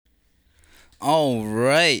All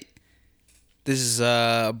right. This is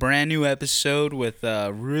a brand new episode with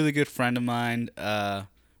a really good friend of mine.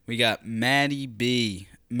 We got Matty B.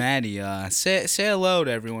 Matty, say hello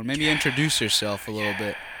to everyone. Maybe introduce yourself a little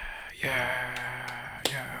bit.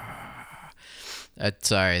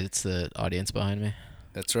 Sorry, it's the audience behind me.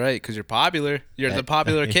 That's right, because you're popular. You're the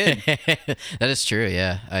popular kid. That is true,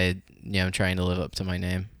 yeah. I'm trying to live up to my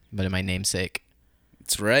name, but in my namesake.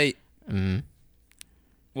 That's right. Mm-hmm.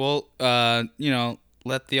 Well,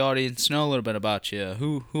 let the audience know a little bit about you.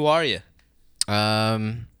 Who are you?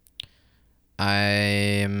 I'm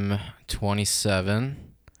 27.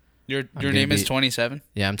 Your name is 27?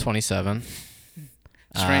 Yeah, I'm 27.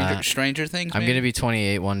 Stranger Things, I'm maybe? going to be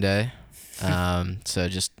 28 one day. So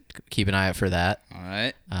just keep an eye out for that. All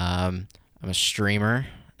right. I'm a streamer,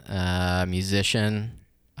 musician,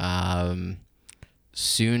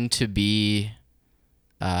 soon to be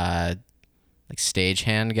like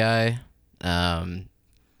stagehand guy.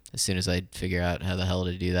 As soon as I figure out how the hell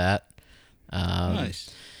to do that. Nice.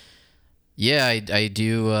 Yeah, I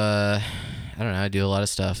do. I don't know. I do a lot of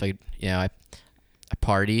stuff. I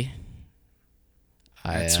party.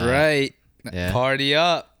 That's right. Yeah. Party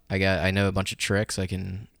up. I know a bunch of tricks. I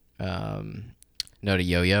can know how to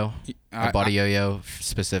yo-yo. I bought a yo-yo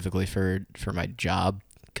specifically for my job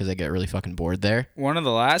because I get really fucking bored there. One of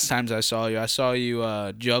the last times I saw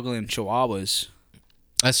you juggling chihuahuas.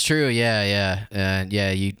 That's true. Yeah. And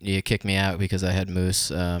yeah, you kicked me out because I had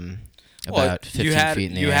Moose about 15 feet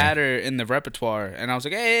in the air. You had her in the repertoire, and I was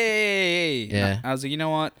like, hey. Yeah. I was like, you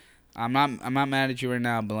know what? I'm not mad at you right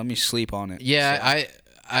now, but let me sleep on it. Yeah,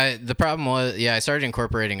 so. The problem was, I started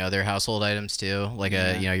incorporating other household items too, like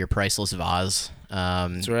your priceless vase.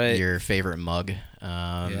 That's right. Your favorite mug.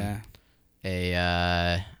 A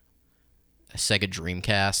Sega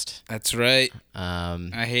Dreamcast. That's right.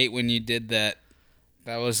 I hate when you did that.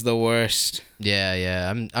 That was the worst.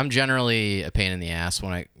 Yeah. I'm generally a pain in the ass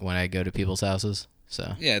when I go to people's houses.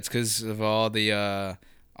 So yeah, it's because of all the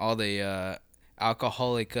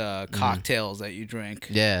alcoholic cocktails that you drink.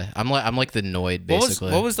 Yeah, I'm like the Noid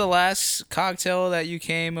basically. What was the last cocktail that you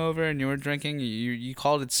came over and you were drinking? You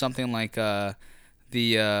called it something like the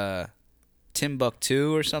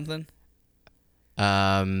Timbuktu or something.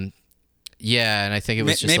 Yeah, and I think it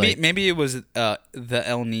was just maybe it was the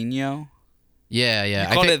El Nino. Yeah. You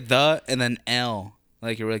called it the and then El,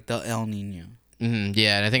 like you were like the El Nino. Mm-hmm,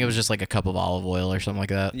 yeah, and I think it was just like a cup of olive oil or something like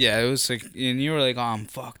that. Yeah, it was like, and you were like, "Oh, I'm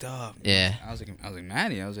fucked up." Yeah. I was like,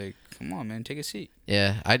 Matty. I was like, "Come on, man, take a seat."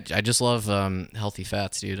 Yeah, I just love healthy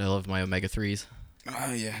fats, dude. I love my omega-3s.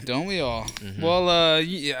 Oh yeah, don't we all? Mm-hmm. Well,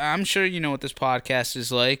 I'm sure you know what this podcast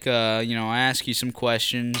is like. I ask you some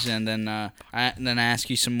questions, and then I ask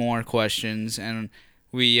you some more questions, and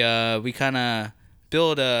we kind of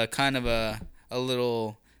build a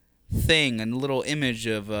little thing and a little image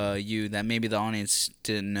of you that maybe the audience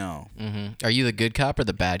didn't know. Mm-hmm. Are you the good cop or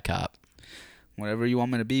the bad cop? Whatever you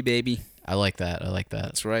want me to be, baby. I like that.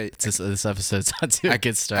 That's right. This episode's on to a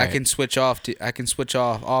good start. I can switch off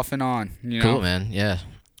off and on. You know? Cool, man. Yeah.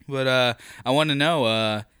 But I want to know.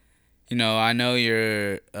 I know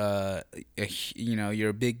you're you're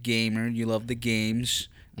a big gamer. You love the games.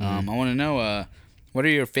 Mm-hmm. I want to know what are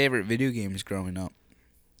your favorite video games growing up?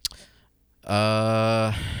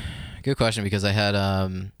 Good question, because I had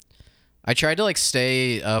I tried to like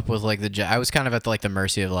stay up with like I was kind of at the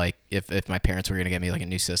mercy of like if my parents were gonna get me like a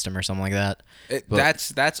new system or something like that.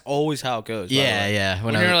 That's always how it goes. Yeah.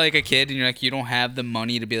 When you're like a kid and you're like you don't have the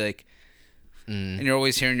money to be like, and you're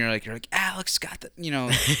always hearing you're like Alex got the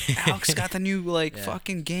Alex got the new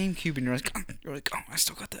fucking GameCube, and you're like oh, I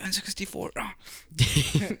still got the N64. Oh.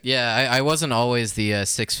 Yeah, I wasn't always the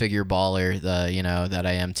 6-figure baller that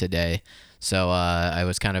I am today. So I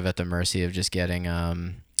was kind of at the mercy of just getting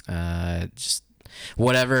just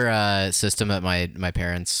whatever system that my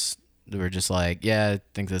parents were just like, yeah, I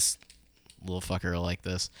think this little fucker will like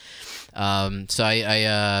this. So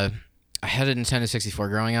I had a Nintendo 64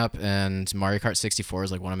 growing up, and Mario Kart 64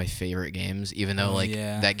 is like one of my favorite games, even though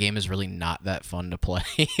that game is really not that fun to play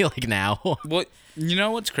like now. What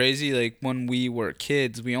what's crazy? Like when we were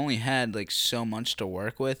kids, we only had like so much to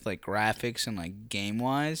work with, like graphics and like game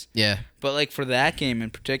wise. Yeah. But like for that game in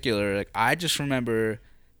particular, like I just remember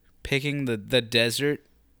picking the desert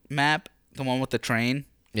map, the one with the train.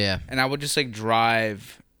 Yeah. And I would just like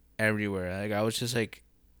drive everywhere. Like I was just like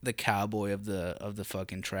the cowboy of the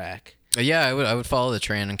fucking track. Yeah, I would follow the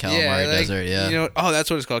train in Calamari Desert. Yeah, that's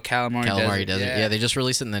what it's called, Calamari Desert. Yeah, they just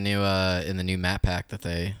released it in the new map pack that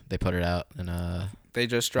they put it out in They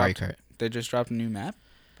just dropped. Mario Kart. They just dropped a new map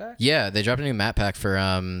pack. Yeah, they dropped a new map pack for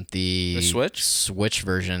the Switch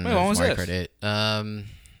version Wait, when of was Mario this? Kart 8.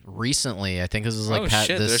 recently. I think this was like Oh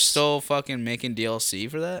shit, they're still fucking making DLC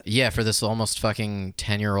for that? Yeah, for this almost fucking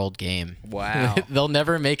 10-year-old game. Wow. They'll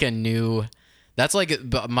never make a new. That's like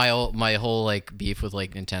my whole like beef with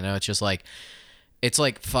like Nintendo. It's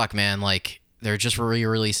like fuck, man. Like they're just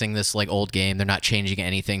re-releasing this like old game. They're not changing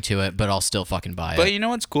anything to it, but I'll still fucking buy it. But you know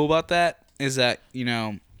what's cool about that is that, you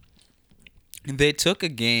know, they took a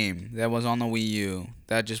game that was on the Wii U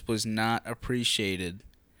that just was not appreciated.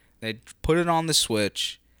 They put it on the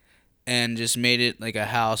Switch and just made it like a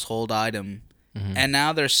household item. Mm-hmm. And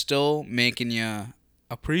now they're still making you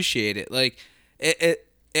appreciate it. Like it's,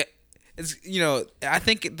 you know, I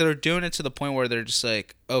think they're doing it to the point where they're just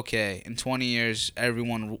like, okay, in 20 years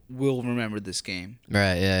everyone will remember this game.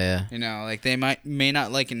 Right, yeah. You know, like they may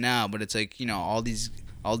not like it now, but it's like, you know, all these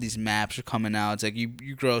maps are coming out. It's like you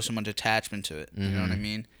grow so much attachment to it. Mm-hmm. You know what I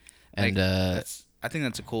mean? Like, and I think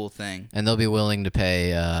that's a cool thing. And they'll be willing to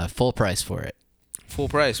pay full price for it. Full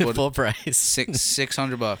price. What? Full price.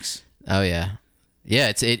 $600. Oh yeah, yeah.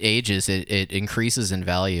 It ages. It increases in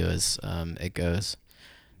value as it goes.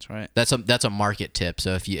 That's right. That's a market tip.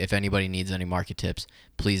 So if anybody needs any market tips,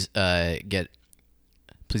 please get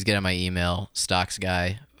on my email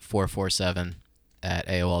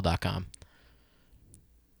stocksguy447@aol.com.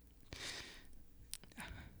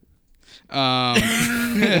 All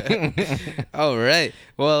right.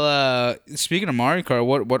 Well, speaking of Mario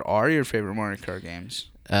Kart, what are your favorite Mario Kart games?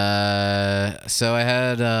 So I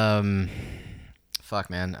had fuck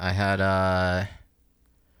man, I had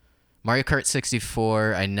Mario Kart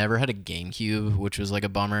 64. I never had a GameCube, which was like a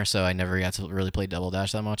bummer. So I never got to really play Double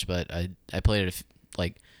Dash that much. But I played it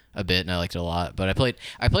like a bit and I liked it a lot. But I played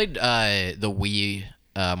the Wii.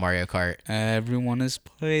 Mario Kart. Everyone has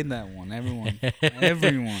played that one. Everyone's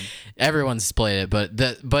played it, but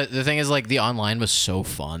the thing is, like, the online was so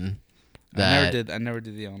fun. That I never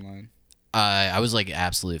did the online. I was like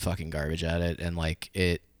absolute fucking garbage at it, and like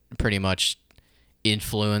it pretty much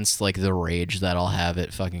influenced like the rage that I'll have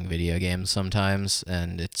at fucking video games sometimes,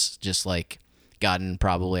 and it's just like gotten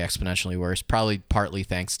probably exponentially worse. Probably partly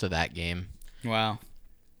thanks to that game. Wow.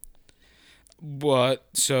 What?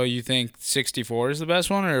 So you think 64 is the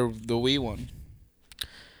best one or the Wii one?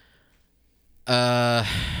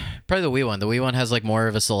 Probably the Wii one. The Wii one has like more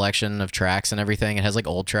of a selection of tracks and everything. It has like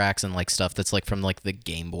old tracks and like stuff that's like from like the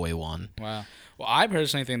Game Boy one. Wow. Well, I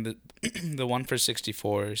personally think that the one for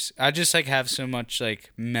 64s, I just like have so much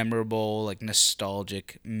like memorable, like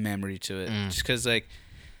nostalgic memory to it. Just because like,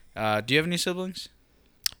 do you have any siblings?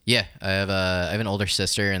 Yeah, I have an older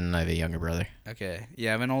sister and I have a younger brother. Okay, yeah,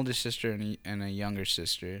 I have an older sister and a younger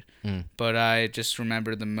sister. But I just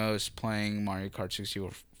remember the most playing Mario Kart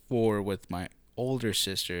 64 with my older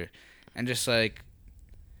sister, and just like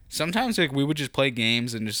sometimes like we would just play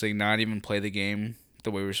games and just like not even play the game the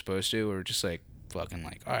way we were supposed to, or just like fucking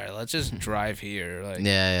like, all right, let's just drive here, like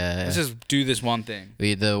yeah. Let's just do this one thing.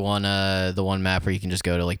 The one map where you can just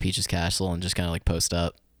go to like Peach's Castle and just kind of like post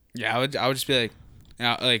up. Yeah, I would just be like.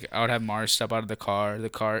 Like I would have Mars step out of the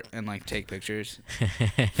cart, and like take pictures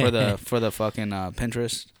for the fucking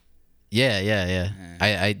Pinterest. Yeah.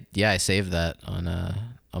 I saved that on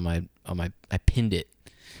my I pinned it.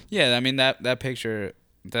 Yeah, I mean that picture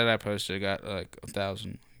that I posted got like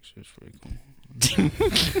 1,000 likes. It's pretty cool.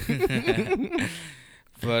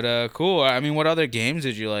 But cool. I mean, what other games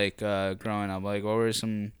did you like growing up? Like, what were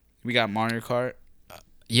some? We got Mario Kart.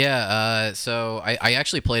 Yeah, so I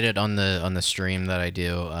actually played it on the stream that I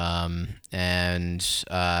do, and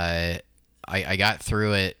I got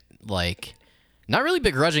through it like not really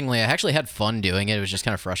begrudgingly. I actually had fun doing it. It was just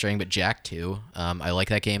kind of frustrating. But Jak 2, I like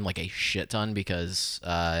that game like a shit ton because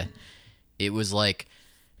it was like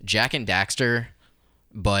Jak and Daxter,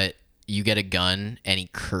 but you get a gun and he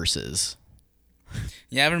curses.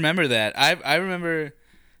 Yeah, I remember that. I remember.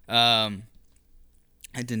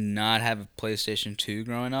 I did not have a PlayStation 2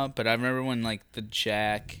 growing up, but I remember when like the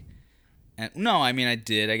Jak and no, I mean I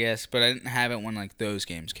did, I guess, but I didn't have it when like those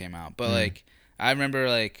games came out. But like I remember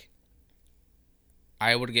like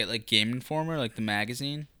I would get like Game Informer, like the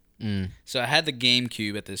magazine. So I had the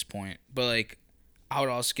GameCube at this point, but like I would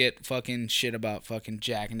also get fucking shit about fucking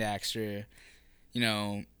Jak and Daxter, you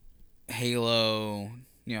know, Halo,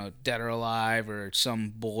 you know, Dead or Alive or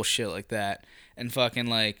some bullshit like that. And fucking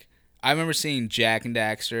like I remember seeing Jak and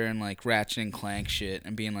Daxter and like Ratchet and Clank shit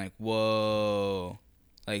and being like, whoa,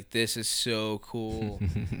 like this is so cool.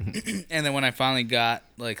 And then when I finally got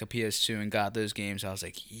like a PS2 and got those games, I was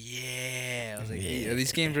like, yeah. I was like, yeah,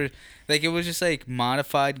 these games were like, it was just like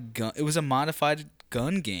modified gun. It was a modified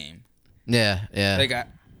gun game. Yeah. Like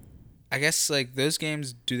I guess like those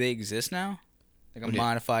games, do they exist now? Like a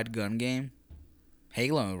modified gun game?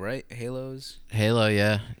 Halo, right? Halos. Halo,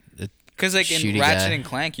 yeah. Because like in Shooty Ratchet guy. and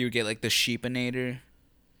Clank, you would get like the Sheepinator,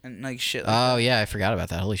 and like shit. Like Oh that. yeah, I forgot about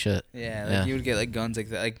that. Holy shit. Yeah, like you would get like guns like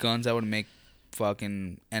that, like guns that would make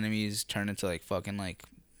fucking enemies turn into like fucking like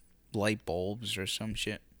light bulbs or some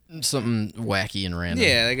shit. Something wacky and random.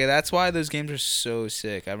 Yeah, like that's why those games are so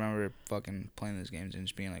sick. I remember fucking playing those games and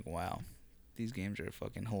just being like, wow, these games are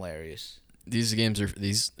fucking hilarious. These games are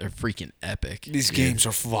freaking epic. These games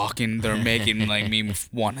are fucking. They're making like me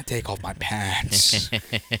want to take off my pants.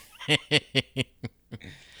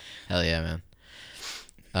 Hell yeah,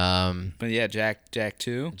 man. But yeah, Jack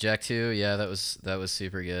 2. Jack 2, yeah, that was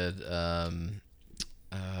super good.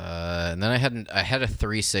 And then I had a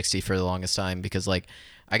 360 for the longest time because like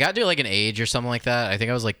I got to like an age or something like that. I think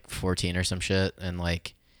I was like 14 or some shit, and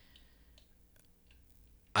like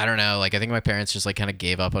I don't know, like I think my parents just like kind of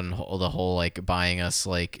gave up on the whole like buying us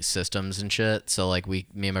like systems and shit. So like me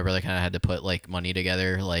and my brother kind of had to put like money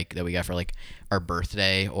together like that we got for like our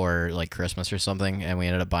birthday or like Christmas or something, and we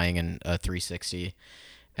ended up buying a 360.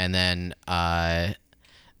 And then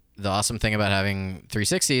the awesome thing about having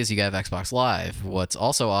 360 is you got Xbox Live. What's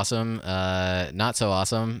also awesome, not so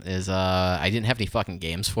awesome, is I didn't have any fucking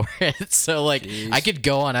games for it. So like Jeez. I could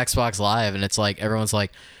go on Xbox Live and it's like everyone's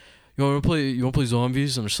like, You wanna play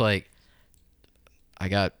zombies? I'm just like, I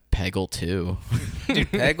got Peggle 2.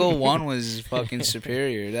 Dude, Peggle 1 was fucking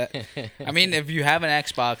superior. That, I mean, if you have an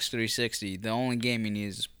Xbox 360, the only game you need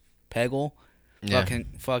is Peggle, Yeah.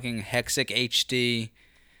 fucking Hexic HD,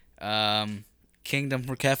 Kingdom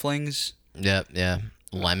for Keflings, Yep, yeah.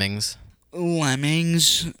 Lemmings.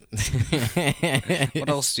 Lemmings. What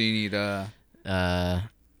else do you need?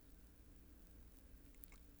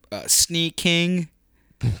 Sneak King.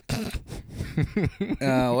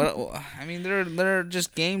 What? I mean, there are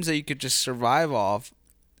just games that you could just survive off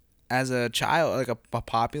as a child, like a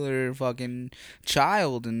popular fucking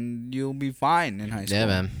child, and you'll be fine in high school. Yeah,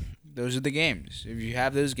 man. Those are the games. If you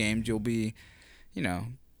have those games, you'll be,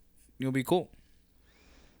 you'll be cool.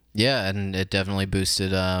 Yeah, and it definitely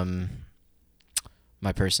boosted my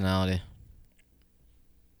personality.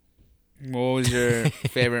 What was your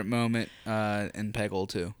favorite moment in Peggle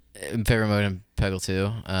 2? Favorite mode in Peggle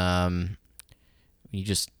 2. You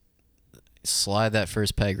just slide that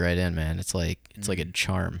first peg right in, man. It's like a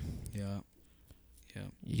charm. Yeah.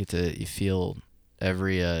 You feel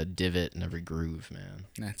every divot and every groove, man.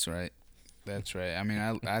 That's right. I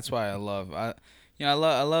mean, that's why I love I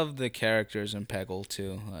love the characters in Peggle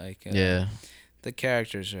too. Like Yeah. the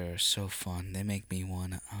characters are so fun. They make me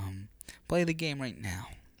want to play the game right now.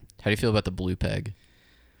 How do you feel about the blue peg?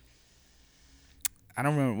 I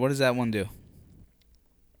don't remember, what does that one do?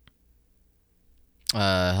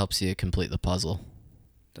 Helps you complete the puzzle.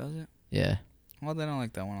 Does it? Yeah. Well, then I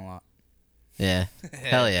like that one a lot. Yeah.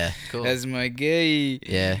 Hell yeah. Cool. That's my gay.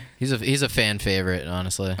 Yeah. He's a fan favorite,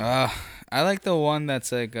 honestly. I like the one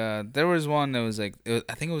that's like there was one that was like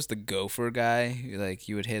I think it was the gopher guy. Like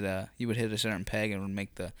you would hit a certain peg and it would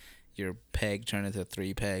make your peg turn into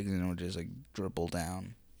 3 pegs and it would just like dribble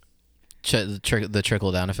down. The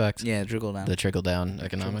trickle down effect. Yeah, trickle down. The trickle down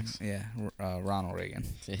economics. Yeah, Ronald Reagan.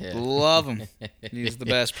 Yeah. Love him. He's the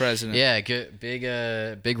best president. Yeah, good,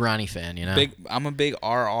 big Ronnie fan, you know. I'm a big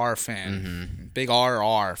RR fan. Mm-hmm. Big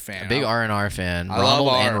RR fan. A big R&R fan. I Ronald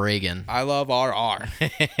love and R. Reagan. I love RR.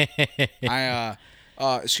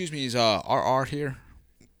 Excuse me, is RR here?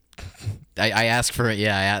 I ask for it.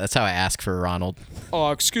 Yeah, that's how I ask for Ronald.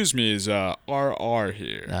 Excuse me, is RR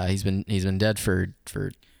here? He's been dead for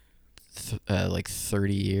like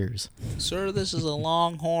 30 years. Sir, this is a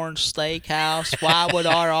Longhorn Steakhouse. Why would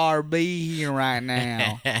RR be here right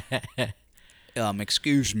now?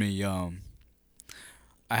 Excuse me, I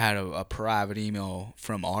had a private email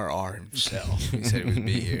from RR himself. He said he would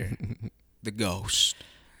be here. The ghost.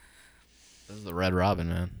 This is the Red Robin,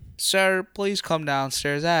 man. Sir, please come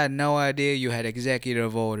downstairs. I had no idea you had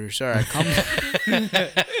executive orders. Sir,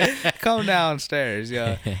 come downstairs.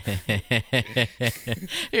 Yeah.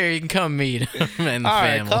 Here, you can come meet him and the All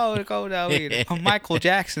family. right, go down here. Michael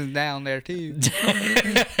Jackson's down there too.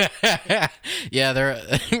 Yeah, they're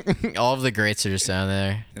all of the greats are just down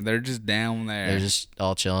there. They're just down there. They're just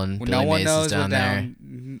all chilling. Well, Billy no one Mays knows is down there.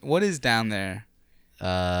 What is down there?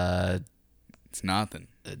 It's nothing.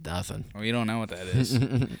 Nothing. Well, you don't know what that is.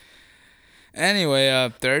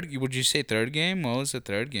 Anyway, third. Would you say third game? What was the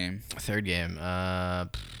third game? Third game. I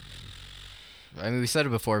mean, we said it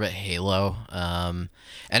before, but Halo. And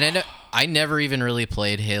I never even really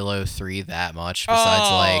played Halo 3 that much,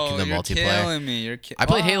 besides like the multiplayer. Killing me. I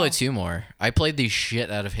played Halo 2 more. I played the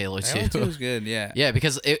shit out of Halo 2. Halo 2 was good. Yeah. Yeah,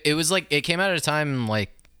 because it was like it came out at a time like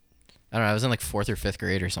I don't know. I was in like 4th or 5th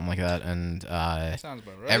grade or something like that, and Sounds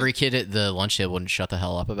about right. every kid at the lunch table wouldn't shut the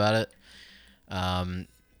hell up about it.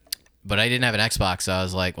 But I didn't have an Xbox, so I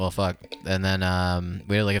was like, well, fuck. And then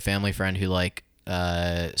we had like a family friend who like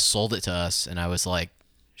sold it to us, and I was like,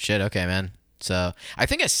 shit, okay, man. So I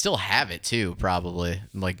think I still have it too, probably,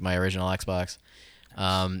 like my original Xbox.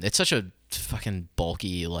 It's such a fucking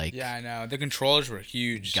bulky, like, Yeah, I know. The controllers were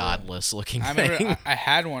huge. godless looking I thing. remember I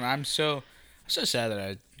had one. I'm so sad that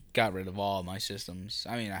I got rid of all my systems.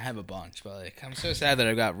 I mean, I have a bunch, but like I'm so sad that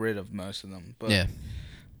I got rid of most of them. But Yeah.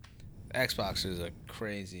 Xbox is a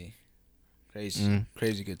crazy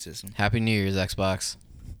good system. Happy New Year's, Xbox.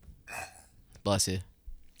 Bless you.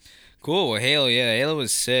 Cool. Well, Halo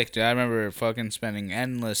was sick, dude. I remember fucking spending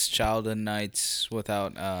endless childhood nights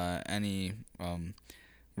without any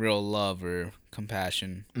real love or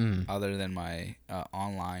compassion other than my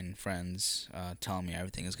online friends telling me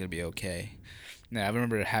everything is gonna be okay. Yeah, I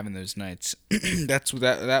remember having those nights. That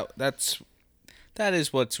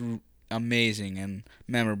is what's amazing and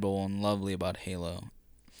memorable and lovely about Halo.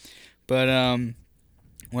 But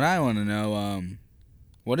what I want to know,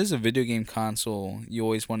 what is a video game console you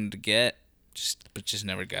always wanted to get, but just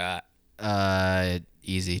never got?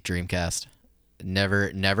 Easy, Dreamcast.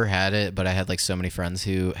 Never had it, but I had like so many friends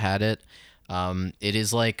who had it. It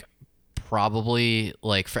is like probably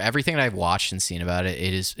like for everything that I've watched and seen about it,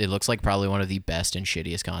 it looks like probably one of the best and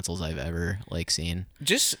shittiest consoles I've ever like seen.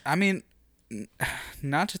 Just, I mean,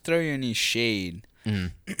 not to throw you any shade,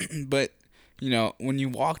 but you know, when you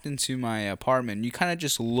walked into my apartment, you kind of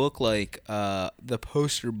just look like the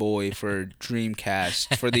poster boy for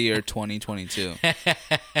Dreamcast for the year 2022.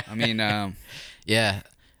 I mean, yeah,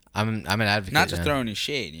 I'm an advocate. not to man. throw any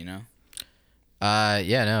shade, you know.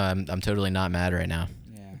 Yeah, no, I'm totally not mad right now.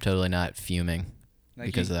 Yeah. I'm totally not fuming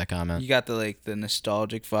because of that comment. You got the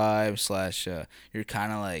nostalgic vibe / you're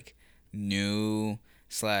kind of like new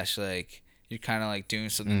 / like you're kind of like doing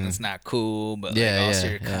something that's not cool, but like also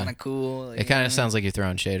you're kind of cool. Like, it kind of sounds like you're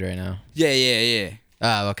throwing shade right now. Yeah.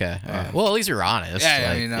 Oh, okay. All right. Well, at least you're honest. Yeah, like,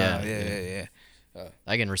 I mean, yeah.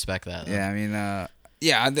 I can respect that. Though. Yeah, I mean,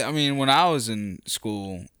 I mean, when I was in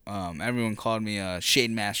school, everyone called me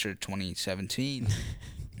Shade Master 2017.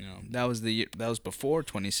 You know, that was before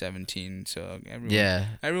 2017, so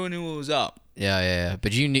everyone knew what was up. Yeah.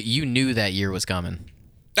 But you knew that year was coming.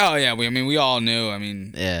 Oh yeah, we all knew. I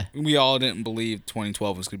mean, yeah, we all didn't believe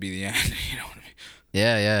 2012 was gonna be the end. You know what I mean?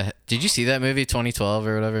 Yeah. Did you see that movie 2012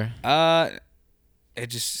 or whatever? It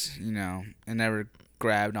just it never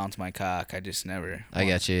grabbed onto my cock. I just never. I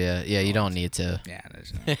got you. Yeah. You don't need to. Yeah,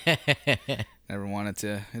 never wanted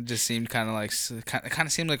to. It just seemed kind of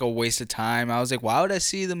seemed like a waste of time. I was like, why would I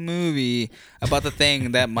see the movie about the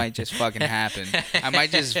thing that might just fucking happen? I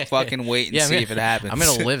might just fucking wait and see if it happens. I'm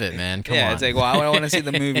gonna live it, man. Come on. It's like, why would I want to see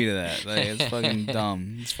the movie to that? Like, it's fucking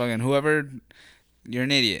dumb. It's fucking whoever. You're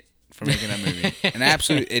an idiot for making that movie. An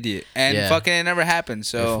absolute idiot. And fucking it never happened.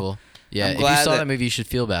 So yeah, if you saw that movie, you should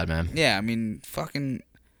feel bad, man. Yeah, I mean, fucking.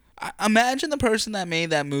 Imagine the person that made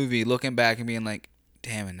that movie looking back and being like,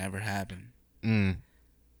 damn, it never happened.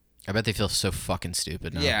 I bet they feel so fucking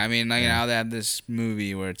stupid now. Yeah, I mean, like now they have this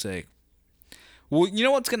movie where it's like, well, you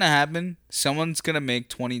know what's gonna happen? Someone's gonna make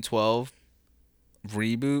 2012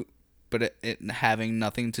 reboot, but it having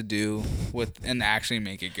nothing to do with and actually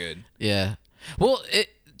make it good. Yeah. Well,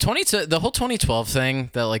 the whole 2012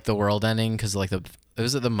 thing that like the world ending because like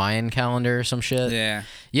was it the Mayan calendar or some shit? Yeah.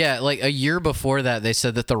 Yeah, like a year before that, they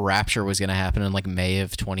said that the rapture was gonna happen in like May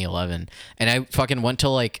of 2011, and I fucking went to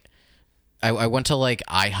like. I went to like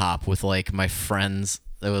IHOP with like my friends.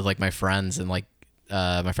 It was like my friends and like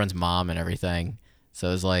my friend's mom and everything. So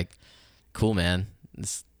it was like, cool, man.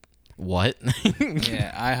 What?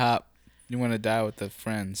 Yeah, IHOP. You want to die with the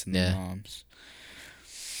friends and the moms.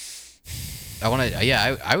 I want to.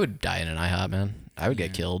 Yeah, I would die in an IHOP, man. I would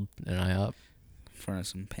get killed in an IHOP. In front of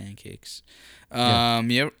some pancakes.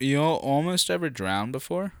 You almost ever drowned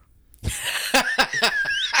before?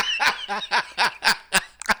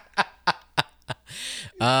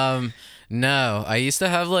 No, I used to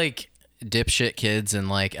have like dipshit kids in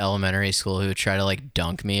like elementary school who would try to like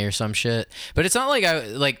dunk me or some shit. But it's not like I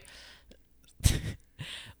like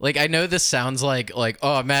like I know this sounds like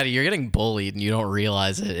oh Matty, you're getting bullied and you don't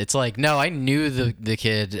realize it. It's like no, I knew the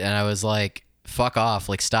kid and I was like fuck off,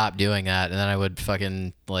 like stop doing that, and then I would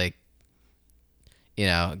fucking like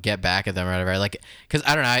get back at them or whatever. Like cuz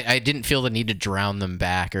I don't know, I didn't feel the need to drown them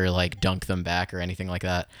back or like dunk them back or anything like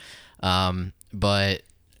that. But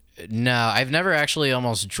no, I've never actually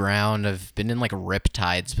almost drowned. I've been in like rip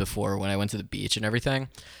tides before when I went to the beach and everything.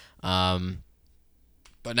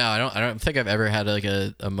 But no, I don't think I've ever had like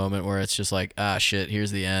a moment where it's just like, ah, shit,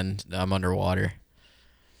 here's the end. I'm underwater.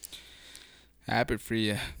 Happy for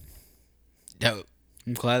you. No.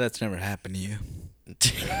 I'm glad that's never happened to you.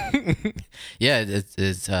 Yeah,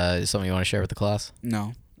 it's something you want to share with the class?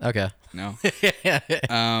 No. Okay. No.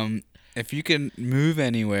 If you can move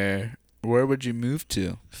anywhere, where would you move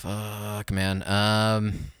to? Fuck, man.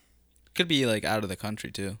 Could be like out of the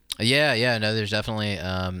country too. Yeah, no, there's definitely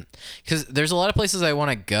because there's a lot of places I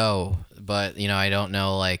want to go, but I don't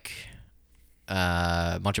know like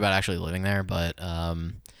much about actually living there. But I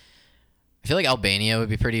feel like Albania would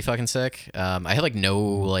be pretty fucking sick. I have like no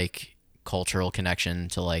like cultural connection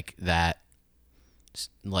to like that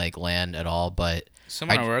like land at all, but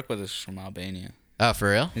Someone I work with is from Albania. Oh,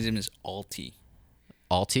 for real? His name is Alti.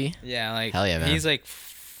 Alti? Yeah, like hell yeah, man. He's like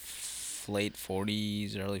late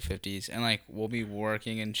 40s, early 50s, and like we'll be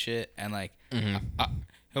working and shit, and like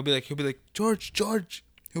he'll be like George.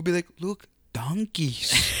 He'll be like, look,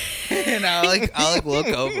 donkeys. And I'll look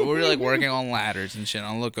over. We're like working on ladders and shit.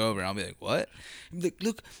 I'll look over and I'll be like, what? He'll be like,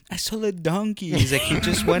 look, I saw a donkey. He's like, he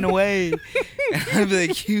just went away. And I'll be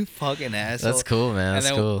like, you fucking asshole. That's cool, man. That's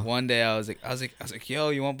and then cool. One day I was like,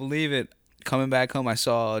 yo, you won't believe it. Coming back home, I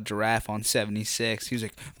saw a giraffe on 76. He was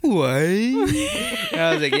like, what? And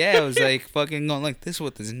I was like, yeah, it was like fucking going like this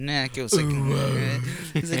with his neck. It was like,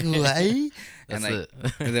 he was like, what? And like,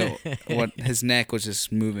 and then what? His neck was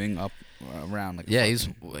just moving up around like. Yeah, he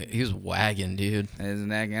was wagging, dude. His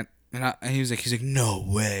neck, and he was like, no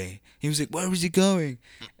way. He was like, where was he going?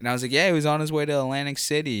 And I was like, yeah, he was on his way to Atlantic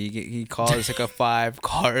City. He caused like a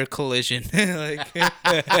 5-car collision. Like,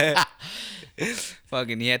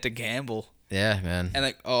 fucking, he had to gamble. Yeah, man. And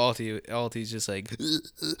like, Alti's just like,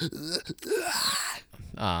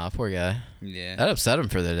 aw, poor guy. yeah. That upset him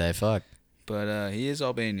for the day. Fuck. But he is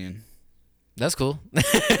Albanian. That's cool.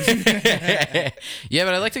 Yeah,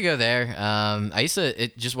 but I'd like to go there. I used to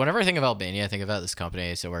just whenever I think of Albania, I think about this company I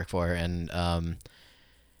used to work for, and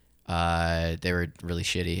they were really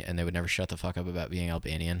shitty, and they would never shut the fuck up about being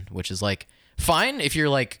Albanian, which is like fine if you're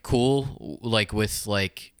like cool, like with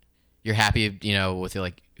like you're happy, with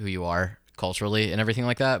like who you are culturally and everything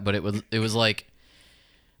like that. But it was like,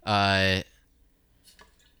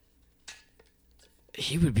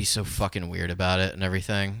 he would be so fucking weird about it and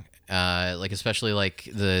everything. Like especially like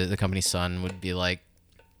the company's son would be like,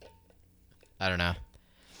 I don't know,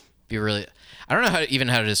 I don't know how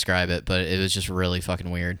to describe it, but it was just really fucking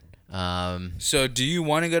weird. So do you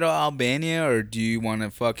want to go to Albania or do you want to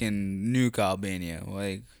fucking nuke Albania?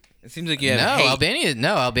 Like, it seems like you have hate.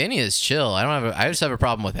 Albania is chill. I just have a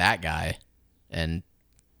problem with that guy and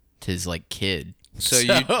his like kid. So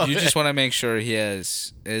you just want to make sure he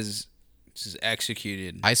is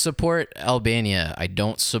executed. I support Albania. I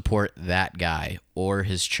don't support that guy or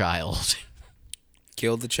his child.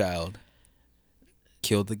 Kill the child.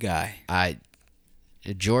 Kill the guy.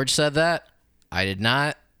 George said that. I did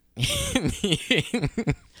not.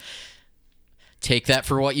 Take that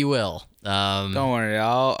for what you will. Don't worry.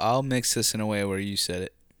 I'll mix this in a way where you said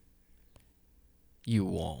it. You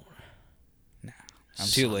won't. Nah, I'm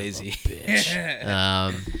too lazy. Bitch.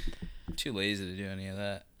 I'm too lazy to do any of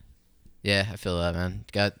that. Yeah, I feel that, man.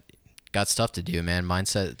 Got stuff to do, man.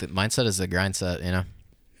 Mindset is the grind set,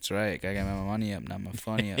 That's right. Gotta get my money up, not my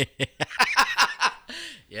funny up.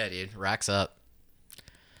 Yeah, dude. Racks up.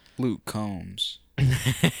 Luke Combs.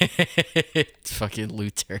 Fucking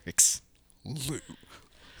Lou Turks. Lou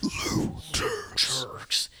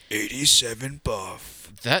Turks. 87 buff.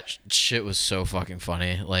 That shit was so fucking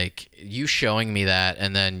funny. Like, you showing me that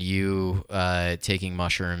and then you taking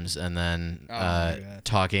mushrooms and then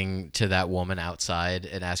talking to that woman outside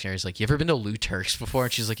and asking her, he's like, you ever been to Lou Turks before?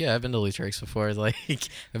 And she's like, yeah, I've been to Lou Turks before. Like,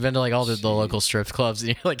 I've been to like all the local strip clubs. And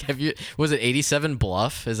you're like, was it 87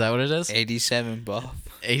 Bluff? Is that what it is? 87 buff.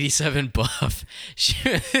 87 Buff.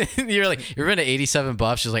 You're like, you ever been to 87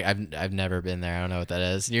 Buff? She's like, I've never been there. I don't know what that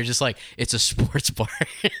is. And you're just like, it's a sports bar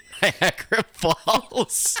in Niagara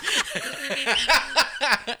Falls.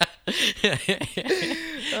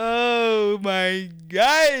 Oh my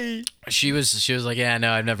god. She was like, yeah,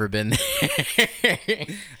 no, I've never been there.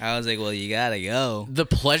 I was like, well, you gotta go. The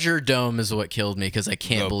Pleasure Dome is what killed me because I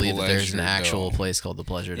can't believe that there's an actual place called the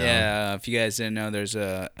Pleasure Dome. Yeah, if you guys didn't know, there's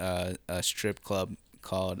a strip club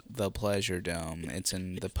called the Pleasure Dome. It's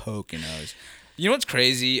in the Poconos. You know what's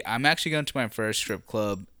crazy? I'm actually going to my first strip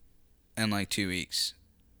club in like 2 weeks.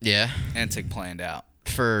 Yeah. And it's like planned out.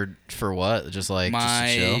 For what? Just like my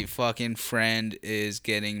just to chill? Fucking friend is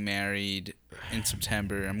getting married in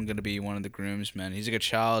September. I'm gonna be one of the groomsmen. He's like a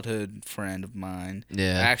childhood friend of mine.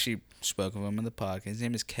 Yeah. I actually spoke of him in the podcast. His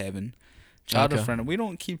name is Kevin. childhood Okay. friend. We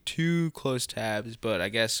don't keep too close tabs, but I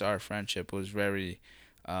guess our friendship was very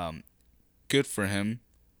good for him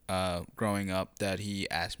growing up that he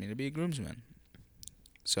asked me to be a groomsman.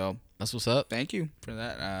 So That's what's up. thank you for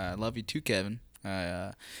that. I love you too, Kevin.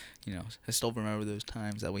 I still remember those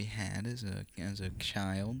times that we had as a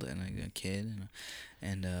child and a kid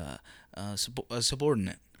and a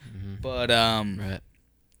subordinate. Mm-hmm. But Right.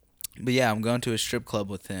 but yeah, I'm going to a strip club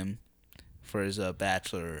with him for his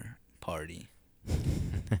bachelor party.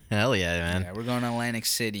 Hell yeah, man. Yeah, we're going to Atlantic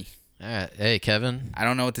City. All right. Hey, Kevin. I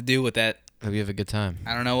don't know what to do with that. Hope you have a good time.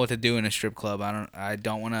 I don't know what to do in a strip club. I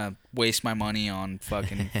don't want to waste my money on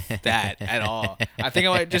fucking that at all. I think I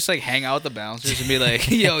might just like hang out with the bouncers and be like,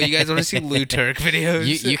 "Yo, you guys want to see Lou Turk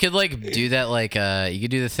videos?" You could like do that like you could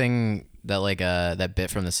do the thing that like that bit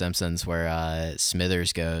from The Simpsons where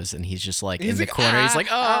Smithers goes and he's just like in the corner. He's like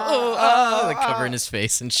like covering his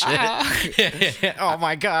face and shit. Oh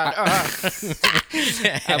my god.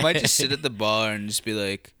 I might just sit at the bar and just be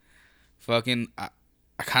like, "Fucking."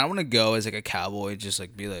 I kind of want to go as like a cowboy, just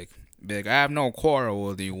like be like, I have no quarrel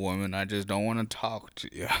with you, woman. I just don't want to talk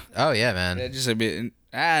to you. Oh yeah, man. They'd just a bit.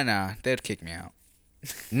 Nah, they'd kick me out.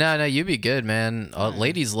 No, you'd be good, man.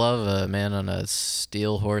 Ladies love a man on a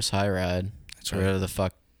steel horse high ride. That's Or right. whatever the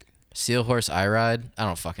fuck. Steel horse I ride. I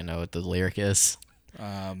don't fucking know what the lyric is.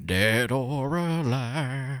 Dead or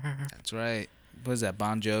alive. That's right. What is that,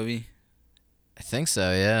 Bon Jovi? I think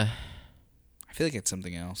so. Yeah. I feel like it's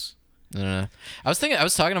something else. I don't know. I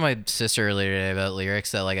was talking to my sister earlier today about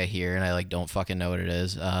lyrics that like I hear and I like don't fucking know what it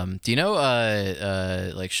is. Do you know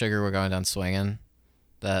like Sugar We're Going Down Swinging?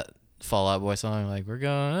 That Fall Out Boy song, like we're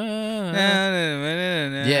going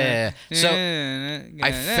yeah. So I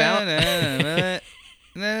I can't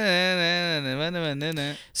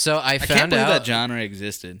found believe out that genre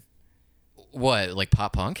existed. what, like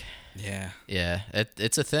pop punk? Yeah. Yeah,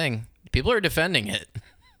 it's a thing. People are defending it.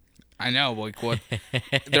 I know, like what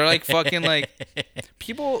they're like fucking like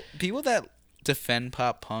people that defend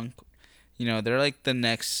pop punk, they're like the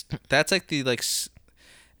next. That's like the like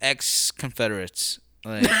ex Confederates,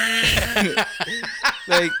 like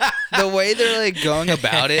like the way they're like going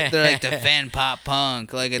about it. They're like defend pop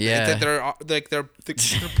punk, like Yeah. they're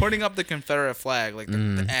putting up the Confederate flag, like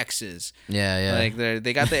the X's. Yeah. Like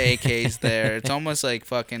they got the AKs there. It's almost like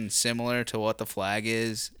fucking similar to what the flag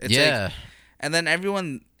is. It's yeah. like, and then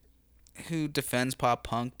everyone who defends pop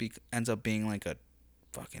punk ends up being like a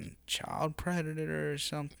fucking child predator or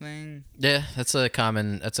something. Yeah, that's a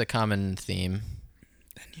common theme.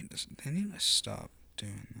 They need to stop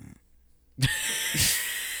doing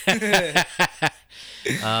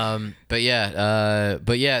But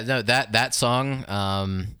yeah, no, that song,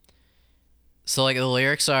 so like the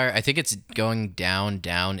lyrics are, I think it's going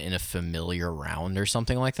down in a familiar round or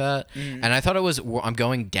something like that. And I thought it was, I'm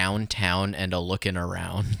going downtown and a looking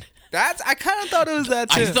around. I kind of thought it was that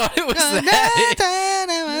too. I thought it was that.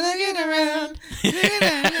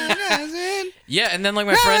 Yeah, and then like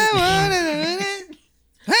my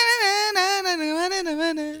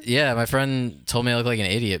friend told me I look like an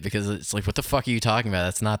idiot because it's like, what the fuck are you talking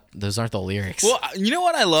about? Those aren't the lyrics. Well, you know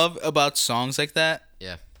what I love about songs like that?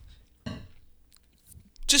 Yeah.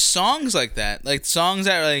 Just songs like that. Like songs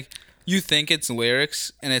that are like, you think it's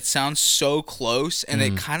lyrics and it sounds so close and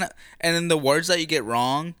it kind of, and then the words that you get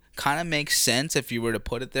wrong kind of makes sense if you were to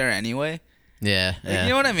put it there anyway. Yeah. Like, you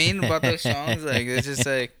know what I mean about those songs? Like it's just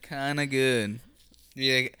like kind of good.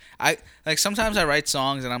 Yeah, I like sometimes I write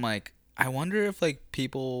songs and I'm like, I wonder if like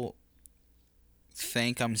people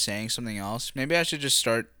think I'm saying something else. Maybe I should just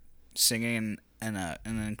start singing in an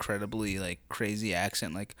incredibly like crazy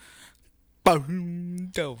accent, like. They'll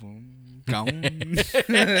be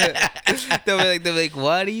like,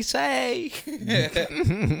 what do you say? They'll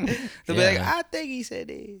be like, I think he said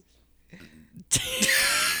this.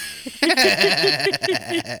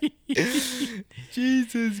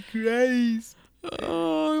 Jesus Christ.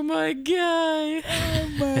 Oh my god. Oh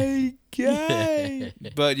my god.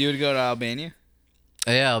 But you would go to Albania?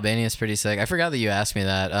 Oh, yeah, Albania's pretty sick. I forgot that you asked me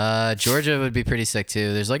that. Georgia would be pretty sick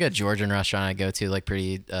too. There's like a Georgian restaurant I go to like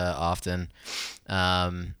pretty often.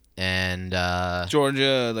 And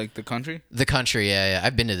Georgia, like the country? the country, yeah.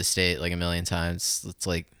 I've been to the state like a million times. It's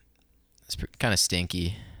like it's kind of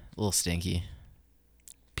stinky, a little stinky.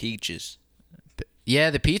 Peaches. Yeah,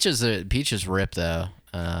 the peaches rip though.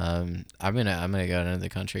 I'm gonna go into the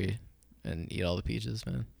country and eat all the peaches,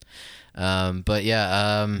 man. But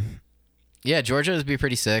yeah, yeah, Georgia would be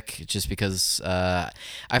pretty sick just because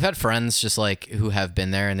I've had friends just like who have been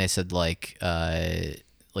there and they said like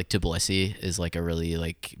Tbilisi is like a really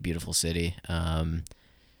like beautiful city. And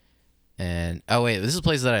oh wait, this is a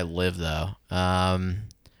place that I live though.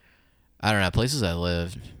 I don't know, places I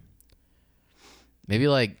lived. Maybe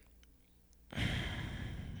like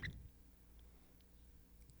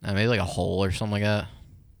maybe like a hole or something like that.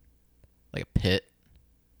 Like a pit.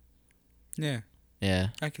 Yeah, Yeah.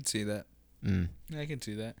 I could see that. I can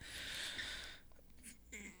see that.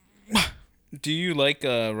 Do you like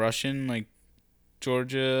Russian, like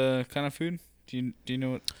Georgia kind of food? Do you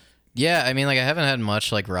know what? Yeah, I mean, like I haven't had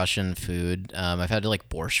much like Russian food. I've had like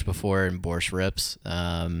borscht before and borscht rips.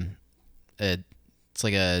 It's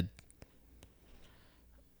like a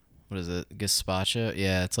what is it? Gazpacho?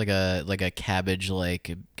 Yeah, it's like a cabbage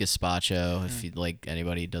like gazpacho. If you like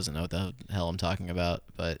anybody doesn't know what the hell I'm talking about,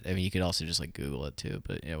 but I mean you could also just like Google it too.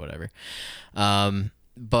 But yeah, whatever.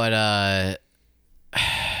 But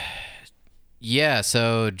yeah,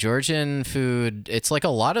 so Georgian food, it's like a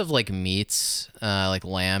lot of like meats, like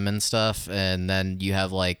lamb and stuff, and then you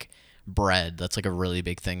have like bread. That's like a really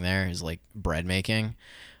big thing there is like bread making.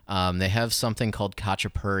 They have something called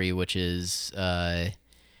khachapuri, which is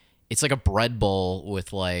it's like a bread bowl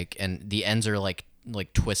with like, and the ends are like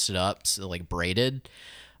twisted up, so like braided,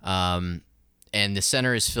 and the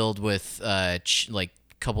center is filled with like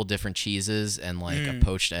a couple different cheeses and like a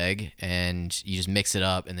poached egg, and you just mix it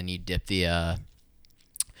up, and then you dip the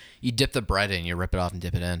bread in, you rip it off and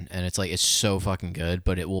dip it in, and it's like it's so fucking good,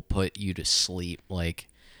 but it will put you to sleep like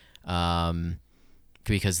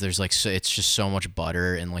because there's like it's just so much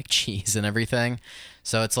butter and like cheese and everything.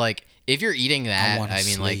 So it's like if you're eating that, I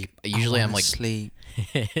mean, like usually I'm like sleep.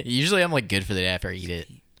 usually I'm like good for the day after I eat it.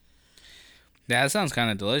 Yeah, that sounds kind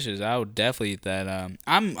of delicious. I would definitely eat that.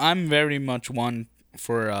 I'm very much one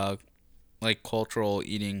for like cultural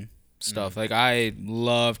eating stuff. Like I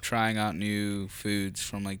love trying out new foods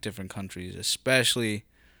from like different countries, especially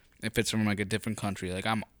if it's from like a different country. Like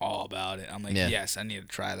I'm all about it. I'm like, yes, I need to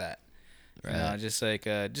try that. Right. You know, just like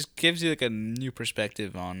just gives you like a new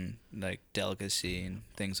perspective on like delicacy and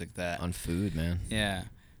things like that. On food, man. Yeah.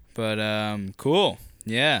 But cool.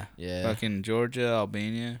 Yeah. Yeah. Fucking Georgia,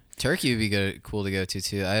 Albania. Turkey would be cool to go to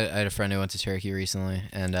too. I had a friend who went to Turkey recently,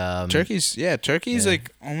 and Turkey's like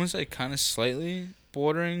almost like kind of slightly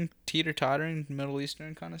bordering teeter-tottering Middle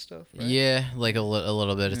Eastern kind of stuff, right? Yeah, like a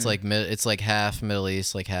little bit. It's like it's like half Middle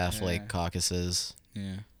East, like half like Caucasus.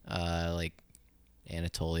 Yeah. Like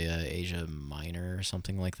Anatolia, Asia Minor, or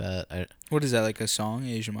something like that. What is that, like a song,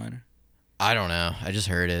 Asia Minor? I don't know. I just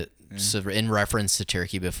heard it so in reference to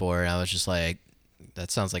Turkey before, and I was just like, that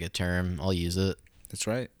sounds like a term. I'll use it. That's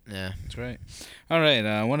right. Yeah. That's right. All right.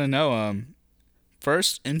 I want to know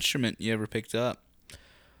first instrument you ever picked up.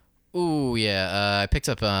 Ooh, yeah. I picked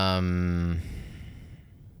up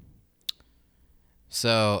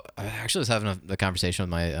So I actually was having a conversation with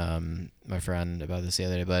my my friend about this the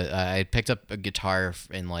other day, but I picked up a guitar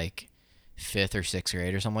in like 5th or 6th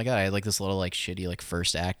grade or something like that. I had like this little like shitty like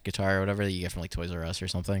first act guitar or whatever that you get from like Toys R Us or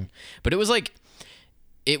something. But it was like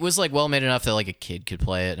well made enough that like a kid could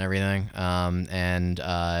play it and everything. And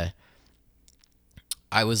I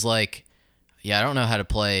was like, yeah, I don't know how to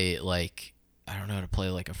play like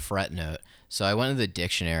a fret note. So I went to the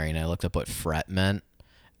dictionary and I looked up what fret meant.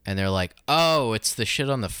 And they're like, oh, it's the shit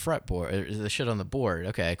on the fretboard, or the shit on the board.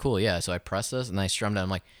 Okay, cool, yeah. So I pressed this and I strummed it. I'm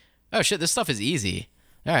like, oh shit, this stuff is easy.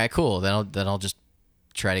 All right, cool. Then I'll just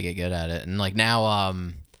try to get good at it. And like now,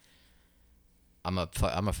 I'm a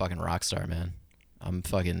fucking rock star, man. I'm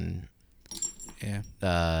fucking I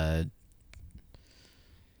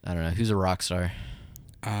don't know who's a rock star.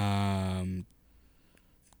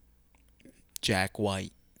 Jack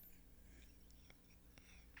White.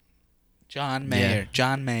 John Mayer. Yeah.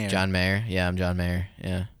 John Mayer. John Mayer. Yeah, I'm John Mayer.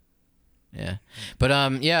 Yeah. Yeah. But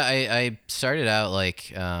I started out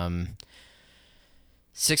like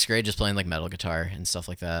 6th grade just playing like metal guitar and stuff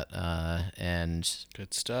like that. And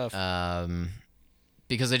good stuff.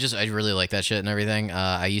 because I really like that shit and everything.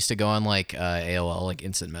 I used to go on like AOL, like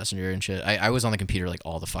Instant Messenger and shit. I was on the computer like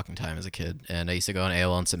all the fucking time as a kid, and I used to go on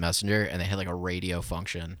AOL Instant Messenger, and they had like a radio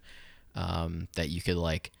function that you could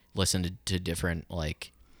like listen to different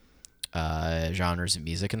like genres of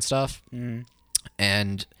music and stuff.